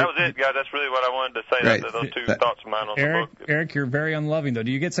 Eric, well, that was it, guys. That's really what I wanted to say. Right. Those two thoughts of mine on the book. Eric, you're very unloving, though.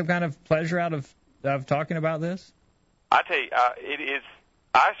 Do you get some kind of pleasure out of talking about this? I tell you, it is.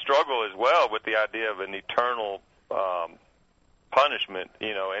 I struggle as well with the idea of an eternal punishment.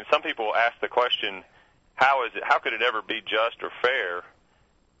 And some people ask the question, how could it ever be just or fair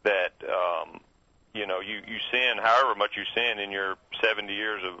that you sin however much you sin in your 70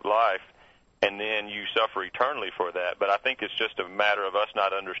 years of life, and then you suffer eternally for that? But I think it's just a matter of us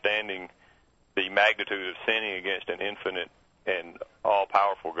not understanding the magnitude of sinning against an infinite and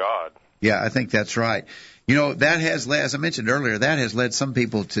all-powerful God. Yeah, I think that's right. That has led, as I mentioned earlier, that has led some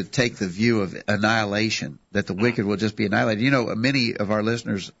people to take the view of annihilation, that the wicked will just be annihilated. Many of our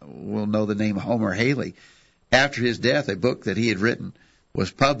listeners will know the name Homer Haley. After his death, a book that he had written was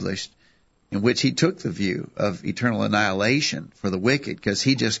published in which he took the view of eternal annihilation for the wicked, because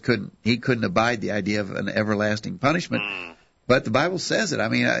he couldn't abide the idea of an everlasting punishment. But the Bible says it.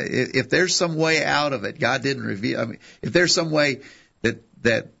 If there's some way out of it, God didn't reveal. If there's some way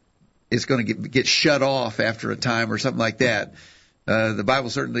that it's going to get shut off after a time or something like that, the Bible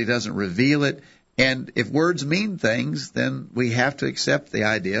certainly doesn't reveal it. And if words mean things, then we have to accept the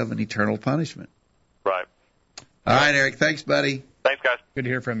idea of an eternal punishment. Right. All right, Eric. Thanks, buddy. Thanks, guys. Good to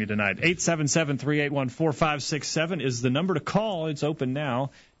hear from you tonight. 877-381-4567 is the number to call. It's open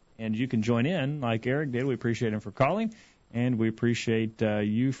now, and you can join in like Eric did. We appreciate him for calling, and we appreciate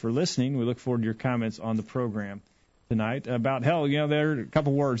you for listening. We look forward to your comments on the program tonight about hell. There are a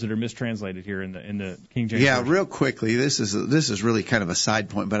couple words that are mistranslated here in the King James Yeah, version. real quickly, this is really kind of a side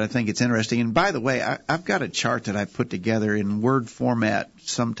point, but I think it's interesting. And by the way, I've got a chart that I put together in Word format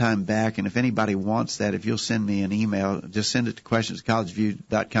sometime back, and if anybody wants that, if you'll send me an email, just send it to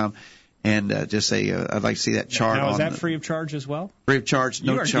questions@collegeview.com, and just say I'd like to see that chart. Now, is that free of charge as well? Free of charge,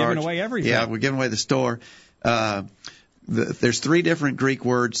 no charge. You are giving away everything. Yeah, we're giving away the store. There's three different Greek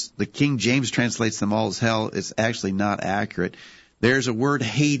words. The King James translates them all as hell. It's actually not accurate. There's a word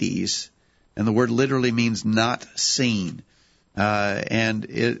Hades, and the word literally means not seen. And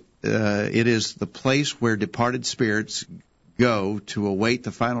it is the place where departed spirits go to await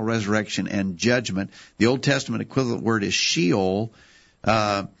the final resurrection and judgment. The Old Testament equivalent word is Sheol.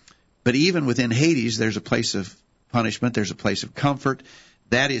 But even within Hades, there's a place of punishment. There's a place of comfort.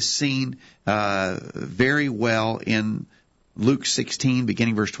 That is seen very well in Luke 16,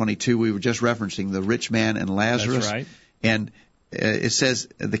 beginning verse 22. We were just referencing the rich man and Lazarus. That's right. And it says,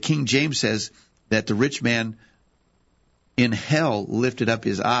 the King James says that the rich man in hell lifted up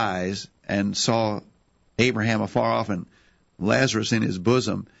his eyes and saw Abraham afar off and Lazarus in his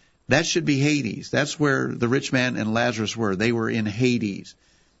bosom. That should be Hades. That's where the rich man and Lazarus were. They were in Hades.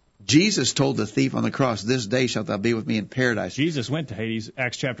 Jesus told the thief on the cross, "This day shalt thou be with me in paradise." Jesus went to Hades.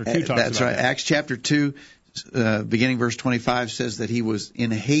 Acts chapter 2 talks about that. That's right. Acts chapter 2, beginning verse 25, says that he was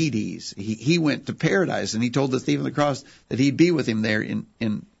in Hades. He went to paradise, and he told the thief on the cross that he'd be with him there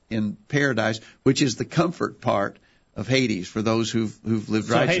in paradise, which is the comfort part of Hades for those who've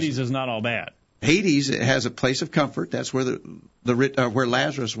lived righteously. So Hades is not all bad. Hades has a place of comfort. That's where where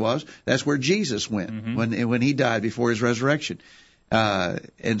Lazarus was. That's where Jesus went when he died before his resurrection.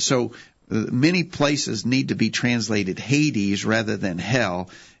 And so many places need to be translated Hades rather than hell,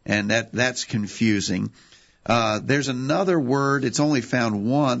 and that's confusing. There's another word. It's only found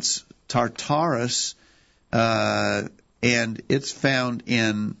once, Tartarus, and it's found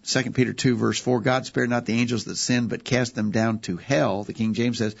in 2 Peter 2, verse 4. God spared not the angels that sinned, but cast them down to hell. The King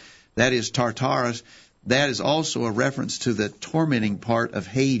James says that is Tartarus. That is also a reference to the tormenting part of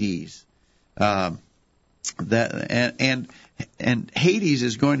Hades. And Hades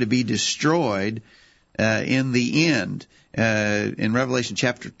is going to be destroyed in the end. In Revelation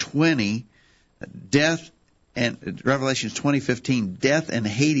chapter 20, Revelations 20:15, death and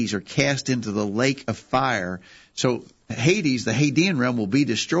Hades are cast into the lake of fire. So Hades, the Hadean realm, will be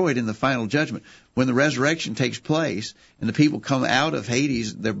destroyed in the final judgment. When the resurrection takes place and the people come out of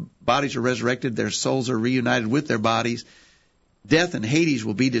Hades, their bodies are resurrected, their souls are reunited with their bodies, death and Hades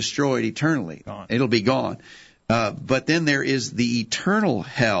will be destroyed eternally. Gone. It'll be gone. But then there is the eternal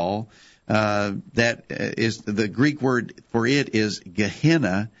hell, that is, the Greek word for it is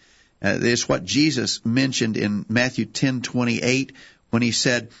Gehenna. It's what Jesus mentioned in Matthew 10:28 when he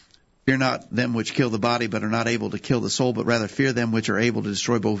said, "Fear not them which kill the body, but are not able to kill the soul, but rather fear them which are able to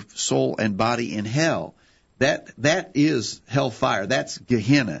destroy both soul and body in hell." That is hellfire. That's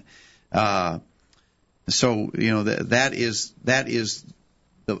Gehenna. So that is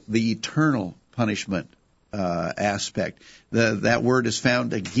the eternal punishment aspect. That word is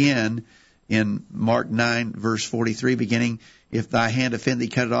found again in Mark 9, verse 43, beginning, "If thy hand offend thee,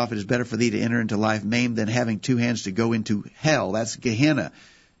 cut it off. It is better for thee to enter into life maimed than having two hands to go into hell." That's Gehenna,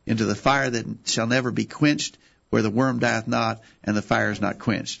 into the fire that shall never be quenched, where the worm dieth not, and the fire is not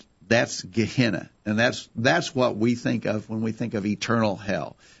quenched. That's Gehenna, and that's what we think of when we think of eternal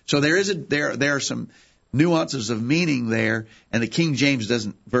hell. So there are some nuances of meaning there, and the King James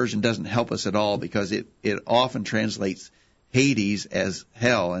version doesn't help us at all because it often translates Hades as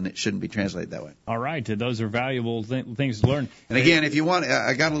hell, and it shouldn't be translated that way. All right, those are valuable things to learn. And again, if you want,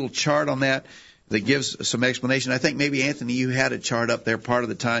 I got a little chart on that gives some explanation. I think maybe, Anthony, you had a chart up there part of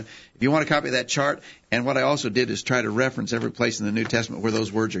the time. If you want a copy of that chart, and what I also did is try to reference every place in the New Testament where those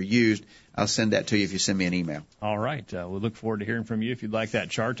words are used, I'll send that to you if you send me an email. All right. We'll look forward to hearing from you if you'd like that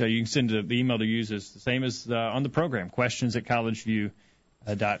chart. You can send the email to use is the same as on the program,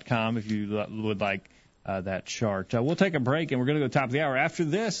 questions@collegeview.com if you would like that chart. We'll take a break, and we're going to go top of the hour. After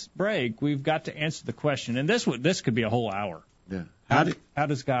this break, we've got to answer the question, and this could be a whole hour. Yeah. How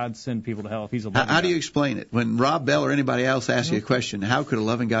does God send people to hell if he's a loving God? How do you explain it? When Rob Bell or anybody else asks you a question, how could a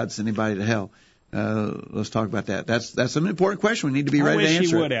loving God send anybody to hell? Let's talk about that. That's an important question. We need to be ready to answer. I wish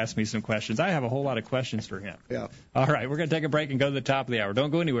he would ask me some questions. I have a whole lot of questions for him. Yeah. All right, we're going to take a break and go to the top of the hour.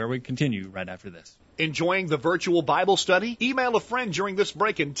 Don't go anywhere. We continue right after this. Enjoying the virtual Bible study? Email a friend during this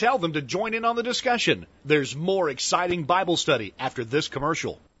break and tell them to join in on the discussion. There's more exciting Bible study after this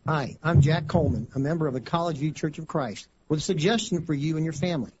commercial. Hi, I'm Jack Coleman, a member of the College View Church of Christ, with a suggestion for you and your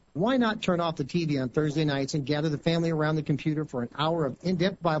family. Why not turn off the TV on Thursday nights and gather the family around the computer for an hour of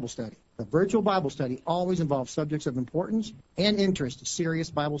in-depth Bible study? The virtual Bible study always involves subjects of importance and interest to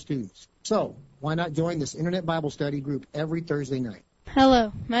serious Bible students. So, why not join this Internet Bible study group every Thursday night?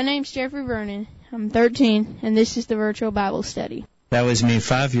 Hello, my name's Jeffrey Vernon. I'm 13, and this is the virtual Bible study. That was me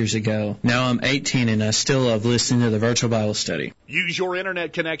 5 years ago. Now I'm 18, and I still love listening to the virtual Bible study. Use your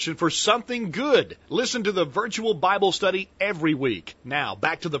internet connection for something good. Listen to the virtual Bible study every week. Now,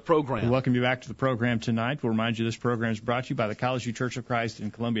 back to the program. Welcome you back to the program tonight. We'll remind you this program is brought to you by the College View Church of Christ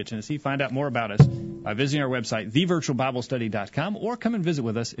in Columbia, Tennessee. Find out more about us by visiting our website, thevirtualbiblestudy.com, or come and visit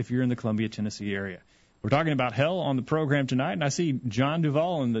with us if you're in the Columbia, Tennessee area. We're talking about hell on the program tonight, and I see John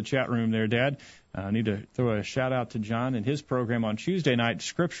Duvall in the chat room there, Dad. I need to throw a shout-out to John and his program on Tuesday night,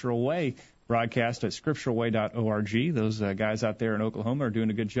 Scriptural Way, broadcast at scripturalway.org. Those guys out there in Oklahoma are doing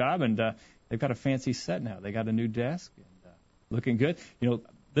a good job, and they've got a fancy set now. They got a new desk, and looking good. You know,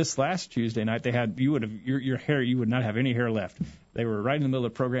 this last Tuesday night, they had your hair, you would not have any hair left. They were right in the middle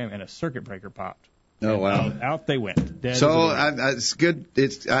of the program, and a circuit breaker popped. Oh, wow. Out they went. So it's good.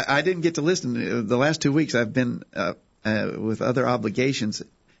 I didn't get to listen. The last 2 weeks I've been with other obligations,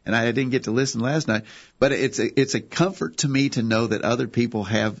 and I didn't get to listen last night. But it's a comfort to me to know that other people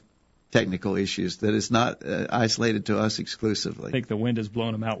have technical issues, that it's not isolated to us exclusively. I think the wind has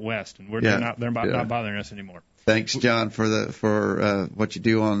blown them out west, and they're not bothering us anymore. Thanks, John, for what you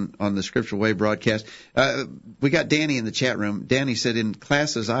do on the Scriptural Way broadcast. We got Danny in the chat room. Danny said, in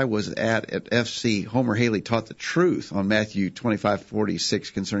classes I was at FC, Homer Haley taught the truth on Matthew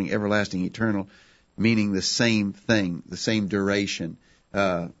 25:46 concerning everlasting eternal, meaning the same thing, the same duration,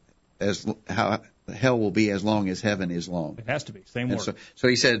 as how hell will be as long as heaven is long. It has to be, same word. So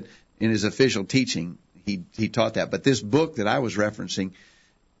he said in his official teaching, he taught that. But this book that I was referencing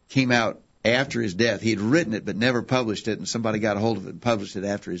came out after his death. He had written it but never published it, and somebody got a hold of it and published it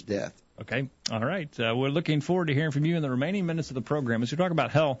after his death. Okay. All right. We're looking forward to hearing from you in the remaining minutes of the program as we talk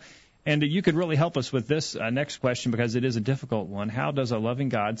about hell. And you could really help us with this next question because it is a difficult one. How does a loving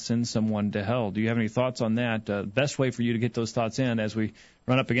God send someone to hell? Do you have any thoughts on that? Best way for you to get those thoughts in as we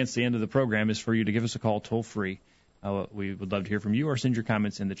run up against the end of the program is for you to give us a call toll-free. We would love to hear from you or send your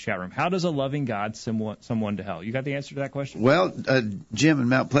comments in the chat room. How does a loving God send someone to hell? You got the answer to that question? Well, Jim in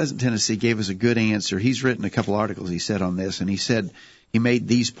Mount Pleasant, Tennessee gave us a good answer. He's written a couple articles, he said, on this, and he said he made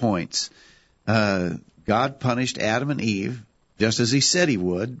these points. God punished Adam and Eve just as he said he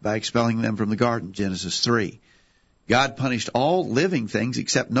would by expelling them from the garden, Genesis 3. God punished all living things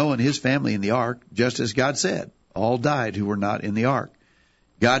except Noah and his family in the ark, just as God said. All died who were not in the ark.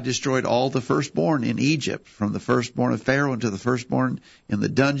 God destroyed all the firstborn in Egypt, from the firstborn of Pharaoh to the firstborn in the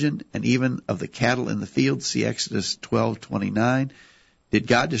dungeon, and even of the cattle in the field. See Exodus 12:29. Did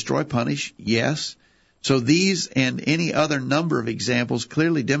God destroy, punish? Yes. So these and any other number of examples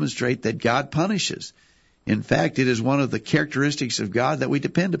clearly demonstrate that God punishes. In fact, it is one of the characteristics of God that we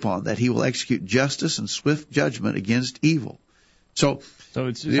depend upon, that he will execute justice and swift judgment against evil. So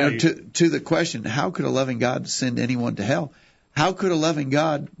it's, to the question, how could a loving God send anyone to hell? How could a loving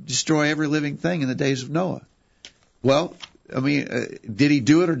God destroy every living thing in the days of Noah? Well, I mean, did he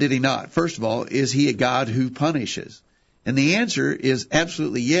do it or did he not? First of all, is he a God who punishes? And the answer is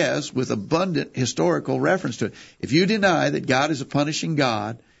absolutely yes, with abundant historical reference to it. If you deny that God is a punishing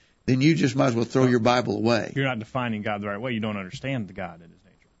God, then you just might as well throw your Bible away. You're not defining God the right way. You don't understand the God in his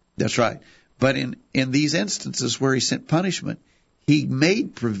nature. That's right. But in these instances where he sent punishment, he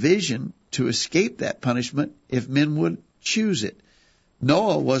made provision to escape that punishment if men would choose it.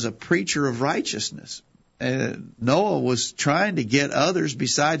 Noah was a preacher of righteousness. Noah was trying to get others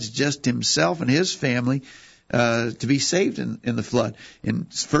besides just himself and his family to be saved in the flood. In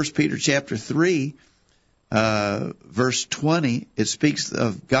 1 Peter chapter 3, verse 20, it speaks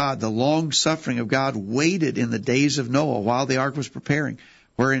of God, the long-suffering of God waited in the days of Noah while the ark was preparing,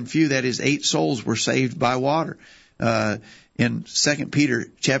 wherein few, that is 8 souls, were saved by water. In 2 Peter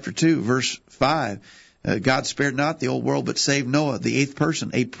chapter 2, verse 5, God spared not the old world, but saved Noah, the 8th person,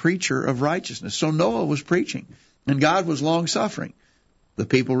 a preacher of righteousness. So Noah was preaching, and God was long-suffering. The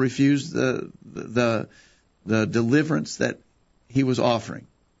people refused the deliverance that he was offering,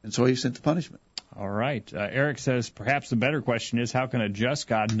 and so he sent the punishment. All right. Eric says, perhaps the better question is, how can a just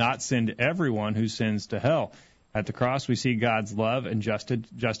God not send everyone who sins to hell? At the cross, we see God's love and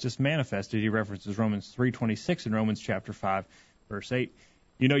justice manifested. He references Romans 3:26 in Romans chapter 5, verse 8.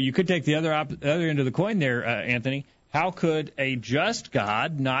 You know, you could take the other end of the coin there, Anthony. How could a just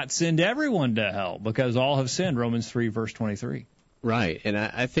God not send everyone to hell? Because all have sinned, Romans 3, verse 23. Right. And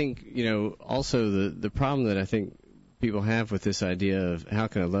I think, you know, also the problem that I think people have with this idea of how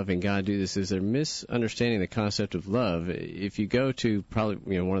can a loving God do this is they're misunderstanding the concept of love. If you go to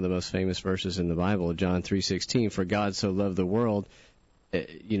probably, you know, one of the most famous verses in the Bible, John 3:16, for God so loved the world,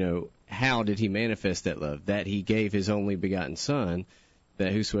 you know, how did he manifest that love? That he gave his only begotten Son,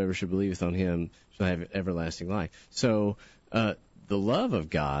 that whosoever should believeth on him shall have everlasting life. So the love of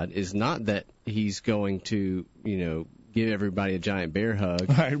God is not that he's going to, you know, give everybody a giant bear hug.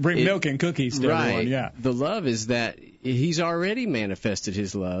 Right, bring milk and cookies to everyone, yeah. The love is that he's already manifested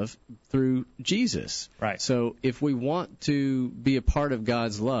his love through Jesus. Right. So if we want to be a part of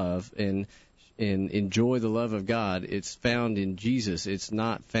God's love and enjoy the love of God, it's found in Jesus. It's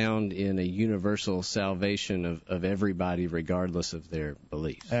not found in a universal salvation of everybody regardless of their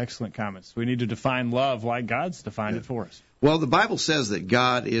beliefs. Excellent comments. We need to define love like God's defined it for us. Well, the Bible says that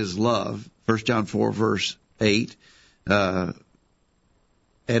God is love, 1 John 4, verse 8.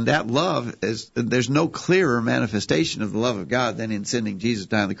 And that love there's no clearer manifestation of the love of God than in sending Jesus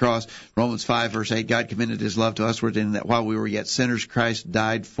down the cross. Romans 5, verse 8, God commended his love to us, in that while we were yet sinners, Christ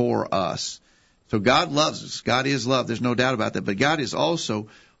died for us. So God loves us. God is love. There's no doubt about that. But God is also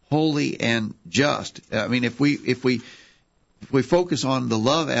holy and just. I mean, if we focus on the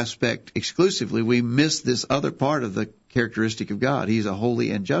love aspect exclusively, we miss this other part of the characteristic of God. He's a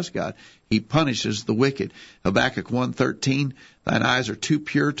holy and just God. He punishes the wicked. Habakkuk 1:13, thine eyes are too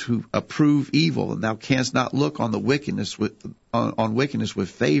pure to approve evil, and thou canst not look on the wickedness on wickedness with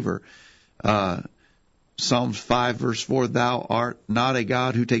favor. Psalms 5, verse 4, thou art not a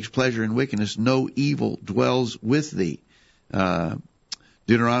God who takes pleasure in wickedness. No evil dwells with thee.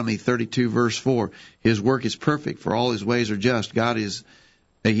 Deuteronomy 32, verse 4, his work is perfect, for all his ways are just. God is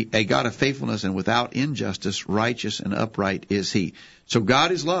a God of faithfulness, and without injustice, righteous and upright is he. So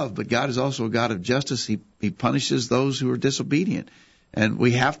God is love, but God is also a God of justice. He punishes those who are disobedient. And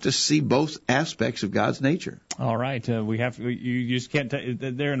we have to see both aspects of God's nature. All right. You just can't,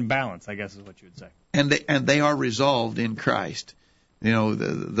 they're in balance, I guess is what you would say. And they are resolved in Christ. You know,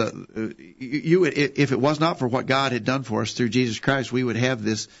 if it was not for what God had done for us through Jesus Christ, we would have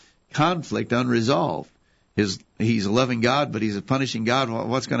this conflict unresolved. He's a loving God, but he's a punishing God.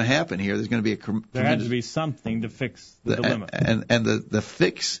 What's going to happen here? There's going to be there had to be something to fix the dilemma. And the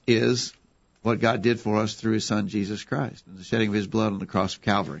fix is what God did for us through his Son, Jesus Christ, and the shedding of his blood on the cross of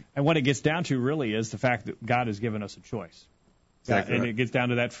Calvary. And what it gets down to really is the fact that God has given us a choice. Exactly and right. It gets down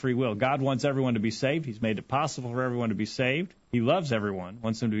to that free will. God wants everyone to be saved. He's made it possible for everyone to be saved. He loves everyone,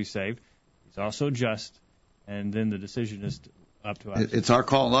 wants them to be saved. He's also just, and then the decision is up to us. It's our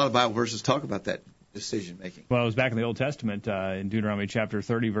call. A lot of Bible verses talk about that decision-making. Well, it was back in the Old Testament, in Deuteronomy chapter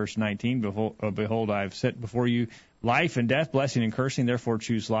 30, verse 19, Behold, I have set before you life and death, blessing and cursing, therefore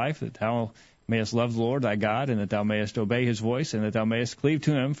choose life, that thou mayest love the Lord thy God, and that thou mayest obey his voice, and that thou mayest cleave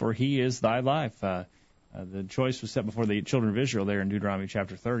to him, for he is thy life. The choice was set before the children of Israel there in Deuteronomy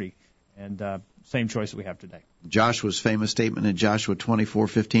chapter 30, and same choice that we have today. Joshua's famous statement in Joshua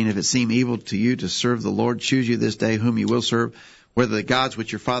 24:15, if it seem evil to you to serve the Lord, choose you this day whom you will serve, whether the gods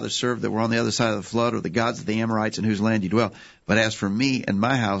which your fathers served that were on the other side of the flood, or the gods of the Amorites in whose land you dwell. But as for me and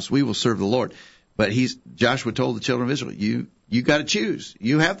my house, we will serve the Lord. But Joshua told the children of Israel, you got to choose.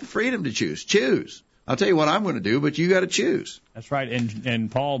 You have the freedom to choose. Choose. I'll tell you what I'm going to do, but you got to choose. That's right. And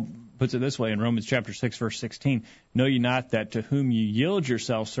Paul puts it this way in Romans chapter 6, verse 16. Know ye not that to whom ye yield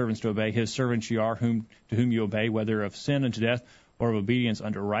yourselves servants to obey, his servants ye are, to whom you obey, whether of sin unto death or of obedience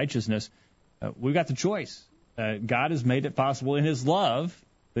unto righteousness. We've got the choice. God has made it possible in his love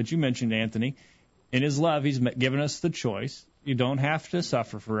that you mentioned, Anthony. In his love, he's given us the choice. You don't have to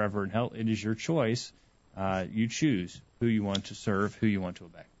suffer forever in hell. It is your choice. You choose who you want to serve, who you want to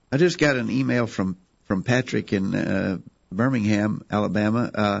obey. I just got an email from Patrick in Birmingham,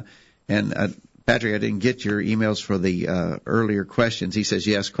 Alabama. Patrick, I didn't get your emails for the earlier questions. He says,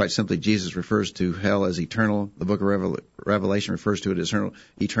 yes, quite simply, Jesus refers to hell as eternal. The book of Revelation refers to it as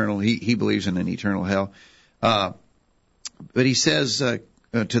eternal. He believes in an eternal hell. But he says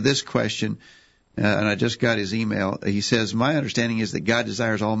to this question, and I just got his email, he says, my understanding is that God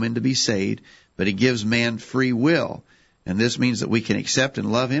desires all men to be saved, but he gives man free will. And this means that we can accept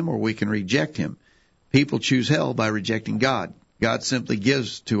and love him or we can reject him. People choose hell by rejecting God. God simply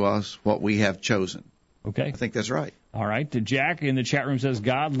gives to us what we have chosen. Okay. I think that's right. All right. Jack in the chat room says,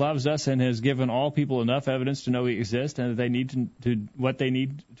 God loves us and has given all people enough evidence to know he exists and that they need to what they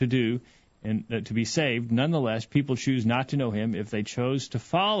need to do and to be saved. Nonetheless, people choose not to know him. If they chose to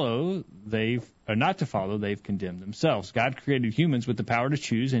follow, not to follow, they've condemned themselves. God created humans with the power to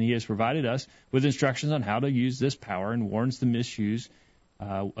choose, and he has provided us with instructions on how to use this power and warns the misuse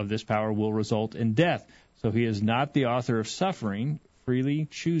of this power will result in death. So he is not the author of suffering. Freely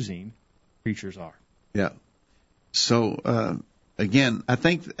choosing creatures are. Yeah. So, again, I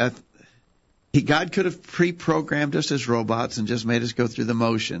think God could have pre-programmed us as robots and just made us go through the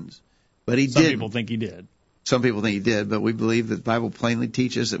motions. But he didn't. Some people think he did. Some people think he did, but we believe that the Bible plainly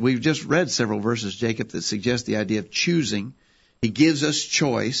teaches that. We've just read several verses, Jacob, that suggest the idea of choosing. He gives us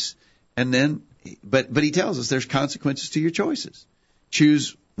choice, and then, but he tells us there's consequences to your choices.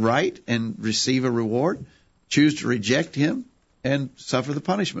 Choose right and receive a reward. Choose to reject him and suffer the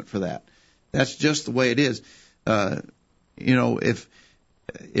punishment for that. That's just the way it is.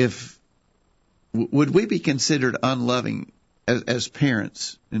 If would we be considered unloving as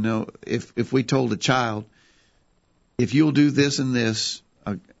parents? If we told a child, if you'll do this and this,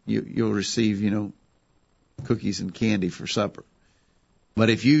 you'll receive, cookies and candy for supper. But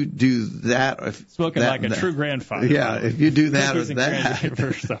if you do that, spoken like a true grandfather. Yeah, if you do that or that,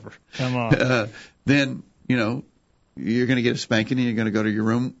 for supper. Come on. Then you're going to get a spanking, and you're going to go to your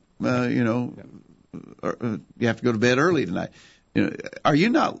room. You have to go to bed early tonight. Are you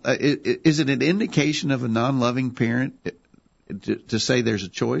not? Is it an indication of a non-loving parent to say there's a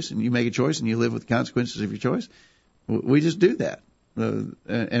choice, and you make a choice, and you live with the consequences of your choice? We just do that,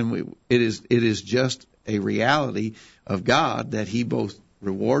 and it is just a reality of God that he both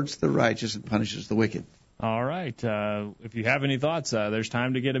rewards the righteous and punishes the wicked. All right. If you have any thoughts, there's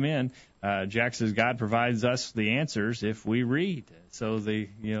time to get them in. Jack says God provides us the answers if we read. So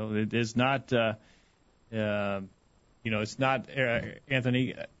it is not, it's not,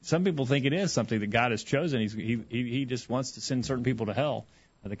 Anthony. Some people think it is something that God has chosen. He just wants to send certain people to hell.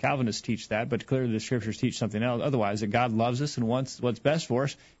 The Calvinists teach that, but clearly the Scriptures teach something else. Otherwise, that God loves us and wants what's best for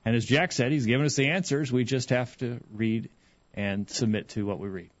us. And as Jack said, he's given us the answers. We just have to read and submit to what we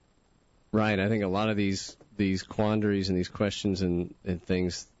read. Right. I think a lot of these quandaries and these questions and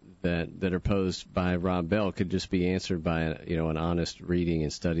things that are posed by Rob Bell could just be answered by an honest reading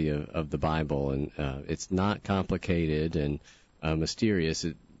and study of the Bible. And it's not complicated and mysterious.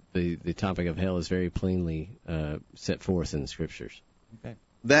 The topic of hell is very plainly set forth in the Scriptures. Okay.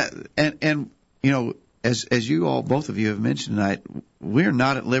 That and as you all, both of you have mentioned tonight, we're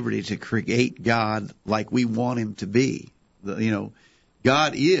not at liberty to create God like we want him to be.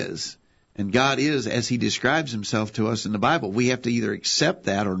 God is, and God is as he describes himself to us in the Bible. We have to either accept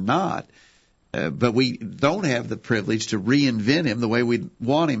that or not, but we don't have the privilege to reinvent him the way we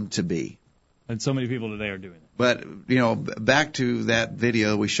want him to be. And so many people today are doing that. But, back to that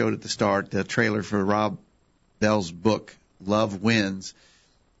video we showed at the start, the trailer for Rob Bell's book, Love Wins.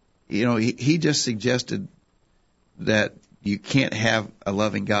 He just suggested that you can't have a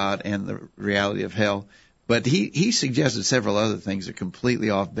loving God and the reality of hell. But he suggested several other things that are completely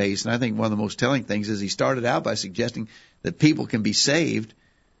off base. And I think one of the most telling things is he started out by suggesting that people can be saved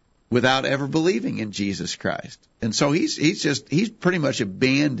without ever believing in Jesus Christ. And so he's pretty much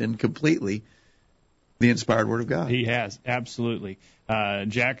abandoned completely the inspired Word of God. He has, absolutely.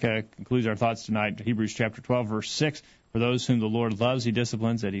 Jack concludes our thoughts tonight. Hebrews chapter 12, verse 6. For those whom the Lord loves, he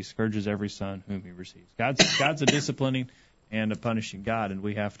disciplines, that he scourges every son whom he receives. God's a disciplining and a punishing God, and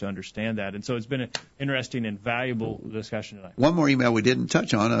we have to understand that. And so it's been an interesting and valuable discussion tonight. One more email we didn't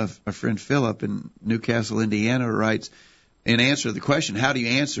touch on. Our friend Philip in Newcastle, Indiana, writes, in answer to the question, how do you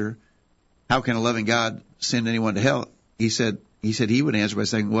answer, how can a loving God send anyone to hell? He said he would answer by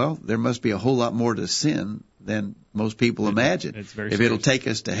saying, well, there must be a whole lot more to sin than most people imagine. It's very if serious. It'll take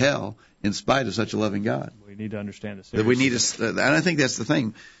us to hell in spite of such a loving God. We need to understand the seriousness. And I think that's the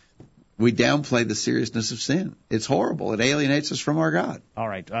thing. We downplay the seriousness of sin. It's horrible. It alienates us from our God. All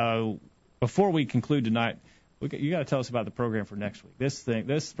right. Before we conclude tonight, you got to tell us about the program for next week.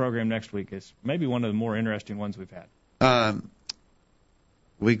 This program next week is maybe one of the more interesting ones we've had.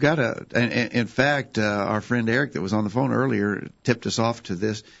 We've got in fact, our friend Eric that was on the phone earlier tipped us off to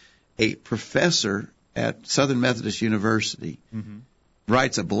this. A professor at Southern Methodist University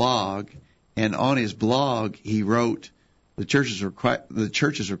writes a blog, and on his blog he wrote, the churches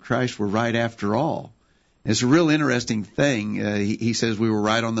of Christ were right after all. And it's a real interesting thing. He says we were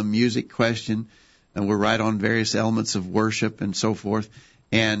right on the music question, and we're right on various elements of worship and so forth.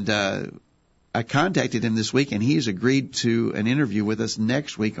 And I contacted him this week, and he has agreed to an interview with us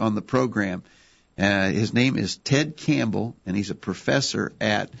next week on the program. His name is Ted Campbell, and he's a professor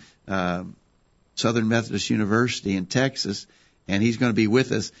at Southern Methodist University in Texas. and he's going to be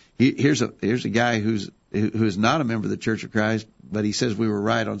with us. Here's a guy who is not a member of the Church of Christ, but he says we were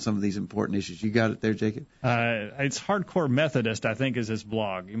right on some of these important issues. You got it there, Jacob? It's Hardcore Methodist, I think, is his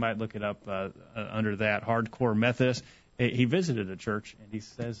blog. You might look it up under that, Hardcore Methodist. He visited a church, and he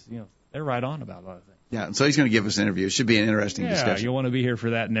says, they're right on about a lot of things. Yeah, and so he's going to give us an interview. It should be an interesting discussion. Yeah, you'll want to be here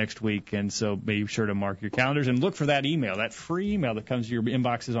for that next week, and so be sure to mark your calendars and look for that email, that free email that comes to your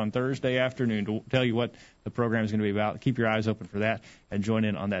inboxes on Thursday afternoon to tell you what the program is going to be about. Keep your eyes open for that and join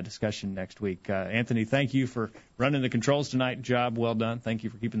in on that discussion next week. Anthony, thank you for running the controls tonight. Job well done. Thank you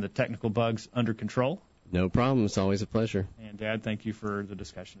for keeping the technical bugs under control. No problem. It's always a pleasure. And, Dad, thank you for the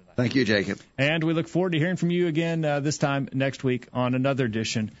discussion tonight. Thank you, Jacob. And we look forward to hearing from you again this time next week on another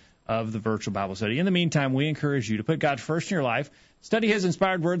edition of the Virtual Bible Study. In the meantime, we encourage you to put God first in your life, study His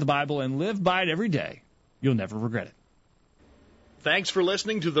inspired word, the Bible, and live by it every day. You'll never regret it. Thanks for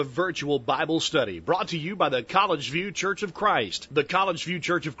listening to the Virtual Bible Study, brought to you by the College View Church of Christ. The College View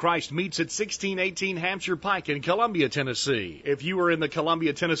Church of Christ meets at 1618 Hampshire Pike in Columbia, Tennessee. If you are in the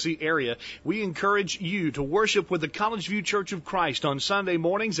Columbia, Tennessee area, we encourage you to worship with the College View Church of Christ on Sunday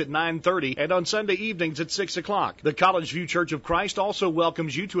mornings at 9:30 and on Sunday evenings at 6 o'clock. The College View Church of Christ also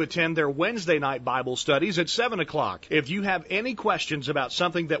welcomes you to attend their Wednesday night Bible studies at 7 o'clock. If you have any questions about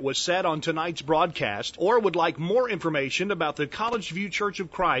something that was said on tonight's broadcast or would like more information about the College View Church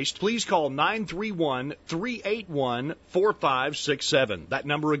of Christ, please call 931-381-4567. That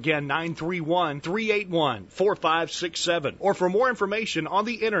number again, 931-381-4567. Or for more information on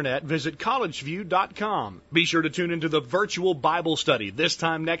the internet, visit collegeview.com. Be sure to tune into the Virtual Bible Study this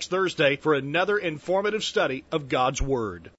time next Thursday for another informative study of God's Word.